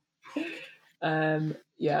cigarettes.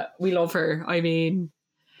 Yeah, we love her. I mean,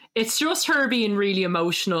 it's just her being really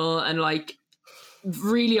emotional and like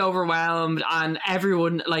really overwhelmed, and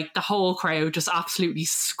everyone, like the whole crowd, just absolutely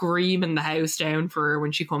screaming the house down for her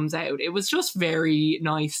when she comes out. It was just very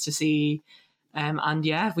nice to see. And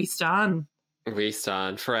yeah, we stand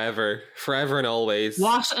forever and always.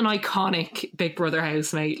 What an iconic Big Brother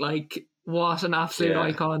housemate. Like, what an absolute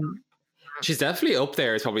icon. She's definitely up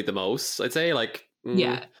there. It's probably the most, I'd say. Like,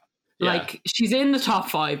 like she's in the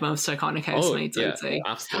top 5 most iconic housemates, I'd say.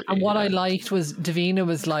 Absolutely. And what I liked was Davina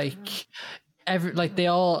was like,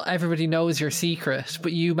 everybody knows your secret,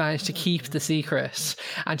 but you managed to keep the secret.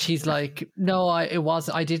 And she's like, no, I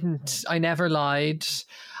never lied.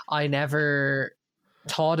 I never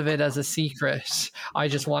thought of it as a secret. I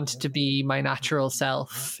just wanted to be my natural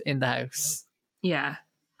self in the house. Yeah.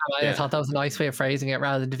 And I thought that was a nice way of phrasing it,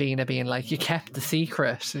 rather than Davina being like, you kept the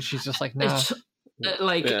secret. And she's just like, no.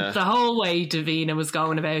 The whole way Davina was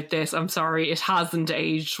going about this, I'm sorry, it hasn't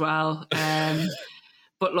aged well.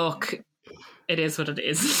 But look, it is what it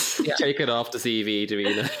is. Take it off the CV,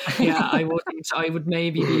 Davina. Yeah, I wouldn't. I would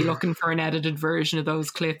maybe be looking for an edited version of those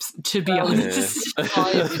clips, to be honest.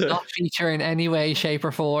 I did not feature in any way, shape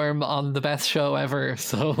or form on the best show ever,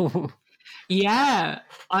 so... Yeah,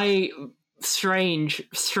 strange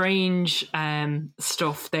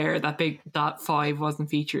stuff there that 5 wasn't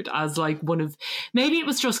featured as like one of, maybe it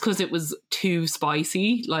was just because it was too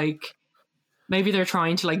spicy, like maybe they're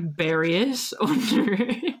trying to like bury it under.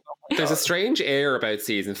 There's a strange air about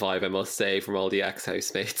season 5, I must say, from all the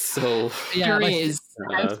ex-housemates. So yeah,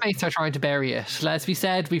 housemates are trying to bury it. Let's be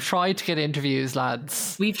said, we've tried to get interviews,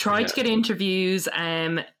 lads. We've tried to get interviews.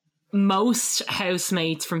 Most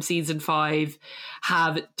housemates from season 5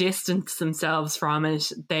 have distanced themselves from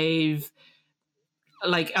it. They've,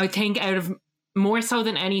 like, I think out of more so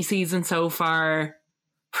than any season so far,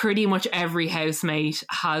 pretty much every housemate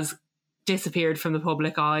has disappeared from the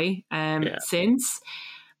public eye since.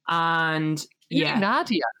 And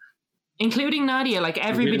including Nadia, like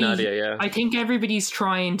everybody, I think everybody's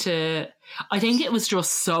trying to, I think it was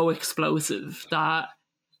just so explosive that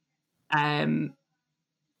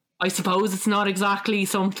I suppose it's not exactly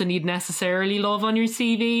something you'd necessarily love on your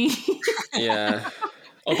CV. Yeah.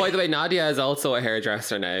 Oh, by the way, Nadia is also a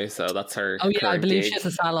hairdresser now, so that's her. Oh yeah, I believe she has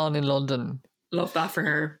a salon in London. Love that for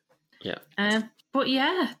her. Yeah. But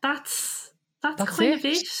yeah, that's kind of it.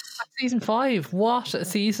 That's season 5. What a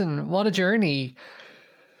season! What a journey!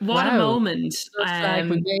 What a moment! Like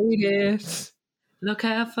we made it. Look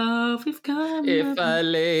how far we've come. If I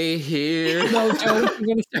lay here, no joke, I'm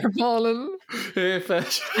gonna start falling. What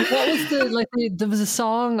was there was a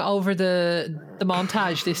song over the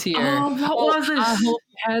montage this year. Oh, what was it? I hope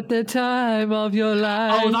you had the time of your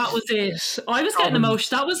life. Oh, that was it. I was getting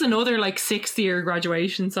emotional. That was another like 6th year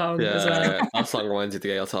graduation song as well. That song reminds me of the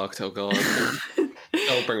Gael Talk. Oh God,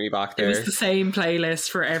 don't bring me back there. It was the same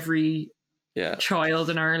playlist for every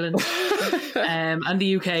child in Ireland and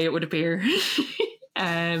the UK, it would appear.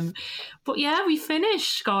 But yeah, we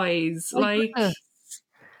finished, guys.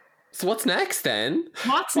 So what's next then?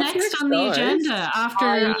 What's next on the agenda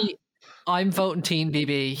after? I'm voting Teen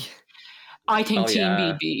BB. I think Team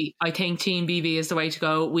yeah. BB. I think Team BB is the way to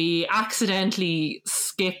go. We accidentally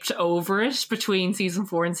skipped over it between season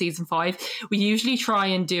 4 and season 5. We usually try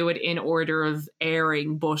and do it in order of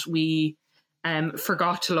airing, but we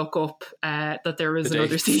forgot to look up that there was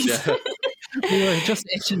another season. Yeah. We were just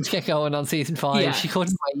itching to get going on season 5. Yeah. She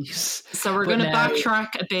couldn't wait. So we're But going to now-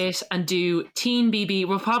 backtrack a bit and do Teen BB.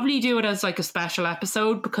 We'll probably do it as like a special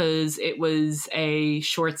episode because it was a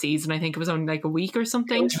short season. I think it was only like a week or It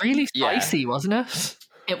something. was really Yeah. spicy, wasn't it?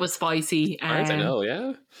 It was spicy. I don't know,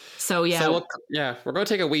 yeah. So yeah, So we're going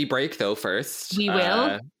to take a wee break though first. We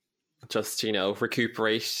will. Just,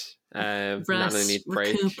 recuperate. Nana rest, needs a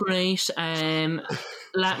break. recuperate,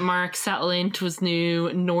 let Mark settle into his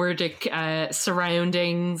new Nordic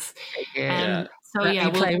surroundings. Yeah. So Let yeah,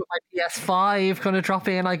 me we'll play with my PS5. Gonna drop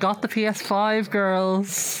in. I got the PS5,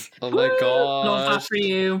 girls. Oh my god. love that for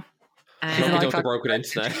you. Hope you don't Like, have broken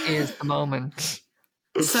internet. Is the moment.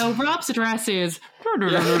 So Rob's address is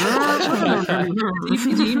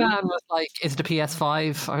DPG man was like, "Is it a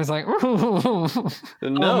PS5?" I was like,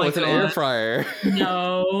 No, my it's an God. air fryer.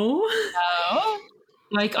 no.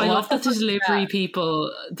 Like I Well, love that the that's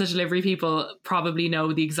delivery people probably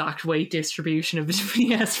know the exact weight distribution of the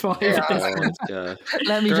PS5 at this point. Yeah.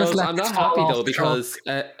 "Let me Girls, just let I'm this not fall happy off though the truck." because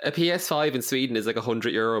a PS5 in Sweden is like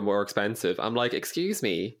 €100 more expensive. I'm like, excuse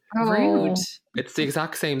me, Rude. it's the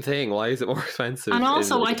exact same thing. Why is it more expensive? And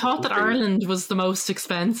also, in I thought that country? Ireland was the most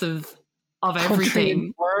expensive of Country in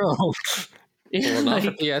everything. the world. Well, not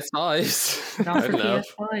for Like, PS5s. not I for don't know.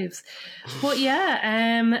 PS5s. But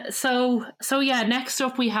yeah, so yeah, next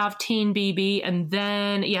up we have Teen BB, and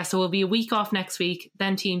then so we'll be a week off next week,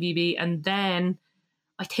 then Teen BB, and then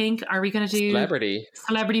I think, are we going to do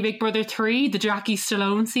Celebrity Big Brother 3, the Jackie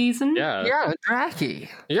Stallone season? Yeah. Yeah, Draki.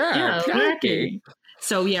 Yeah. Jackie.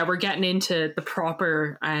 So yeah, we're getting into the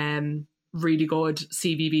proper really good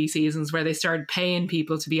CBB seasons where they started paying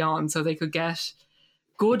people to be on so they could get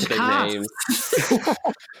good Big casts. names.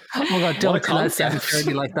 Oh my god, don't a tell us concept.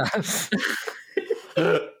 dirty like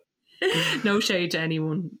that. No shade to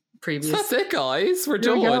anyone previous. That's it, guys. We're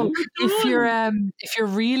There we go. done. If you're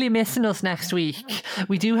really missing us next week,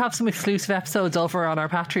 we do have some exclusive episodes over on our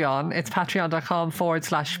Patreon. It's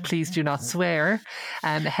patreon.com/please do not swear.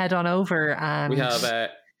 Head on over and We have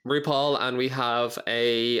RuPaul, and we have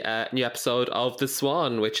a new episode of The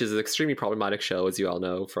Swan, which is an extremely problematic show, as you all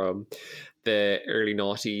know, from the early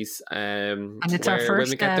noughties. And it's where our first,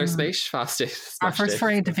 women get their space fasted. our first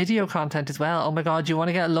foray into video content as well. Oh my god, you want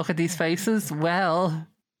to get a look at these faces? Well,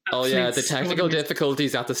 Oh yeah, the Absolute technical stunners.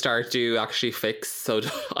 difficulties at the start do actually fix, so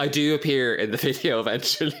I do appear in the video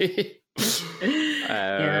eventually.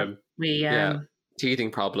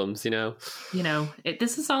 Teething problems, you know,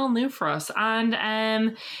 this is all new for us.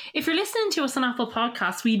 And if you're listening to us on Apple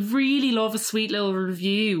Podcasts, we'd really love a sweet little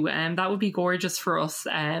review, and that would be gorgeous for us.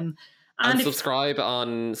 and if- subscribe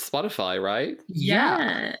on Spotify, right?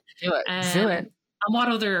 yeah. do it. Um, Do it. And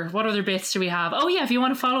what other bits do we have? Oh yeah, if you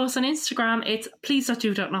want to follow us on Instagram, it's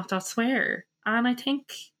please.do.not.swear. And I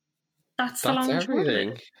think that's the That's long and short of it.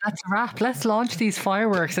 everything. That's a wrap. Let's launch these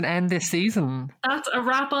fireworks and end this season. That's a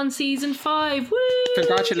wrap on season 5. Woo!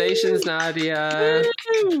 Congratulations, Nadia.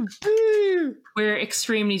 Woo! We're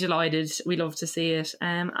extremely delighted. We love to see it.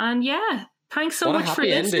 And yeah, thanks so What a much for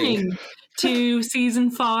happy ending. listening to season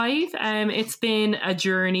 5. It's been a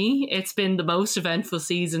journey. It's been the most eventful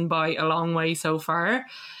season by a long way so far.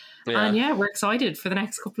 Yeah. And yeah, we're excited for the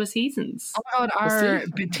next couple of seasons. Oh my god, our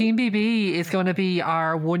Team BB is going to be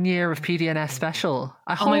our 1 year of PDNS special.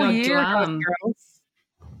 A whole my God, year, glam. girls.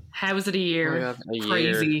 How was it a year? Oh my God, a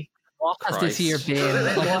year. Crazy. What has this year Christ. been?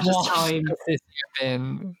 Like, What has time? has this year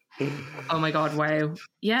been? Oh my god! Wow.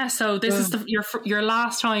 Yeah. So this is your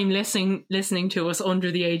last time listening to us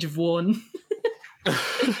under the age of 1.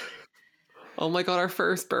 Oh my god, our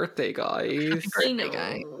first birthday, guys. I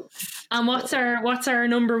know. And what's our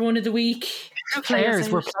number 1 of the week? Players,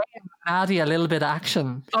 we're playing Nadia a little bit of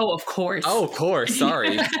action. Oh, of course. Oh, of course,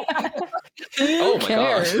 sorry. Who my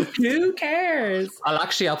God. Who cares?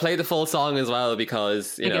 I'll play the full song as well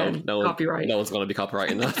because, Again, copyright. no one's going to be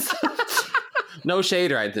copyrighting that. No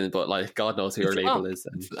shade or anything, but like God knows who your label is.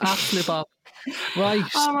 And Absolute bop. Right.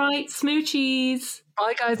 All right, smoochies.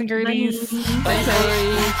 Bye, guys and girlies. Bye.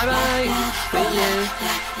 Bye bye.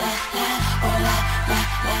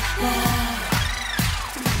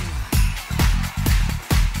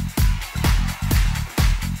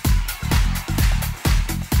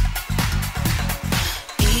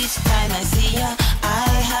 Each time I see ya, I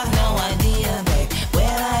have no idea, babe,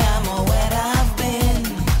 where I am or where I've been.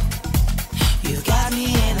 You've got me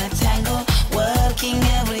in a tangle, working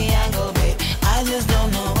every angle, babe. I just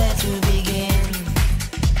don't know where to begin.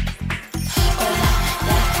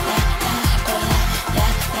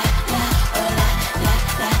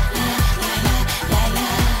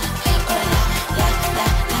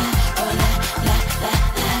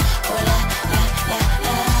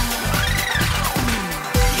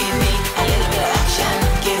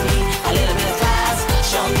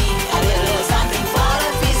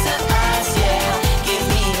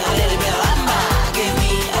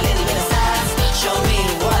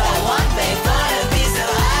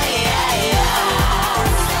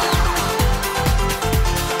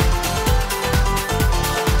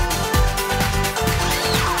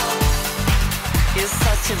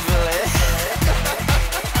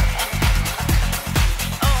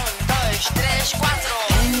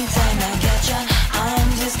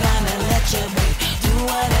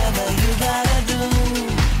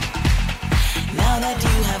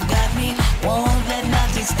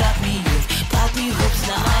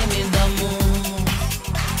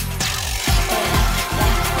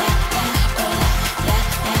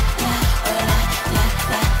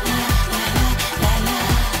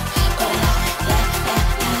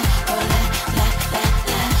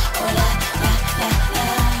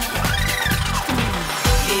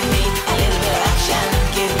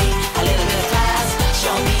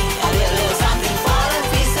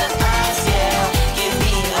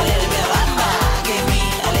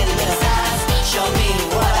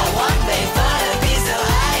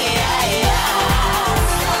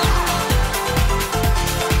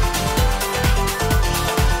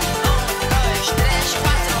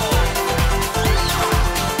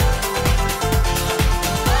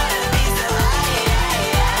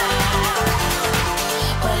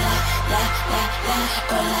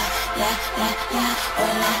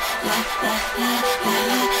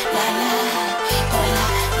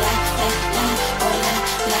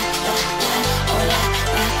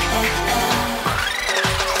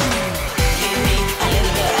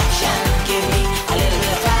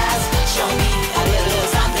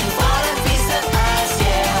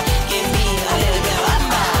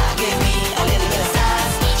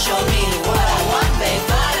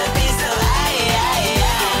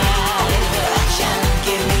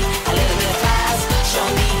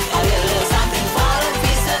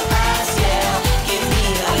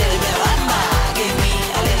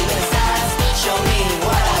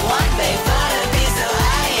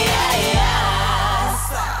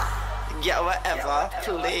 Yeah, whatever,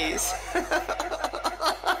 please.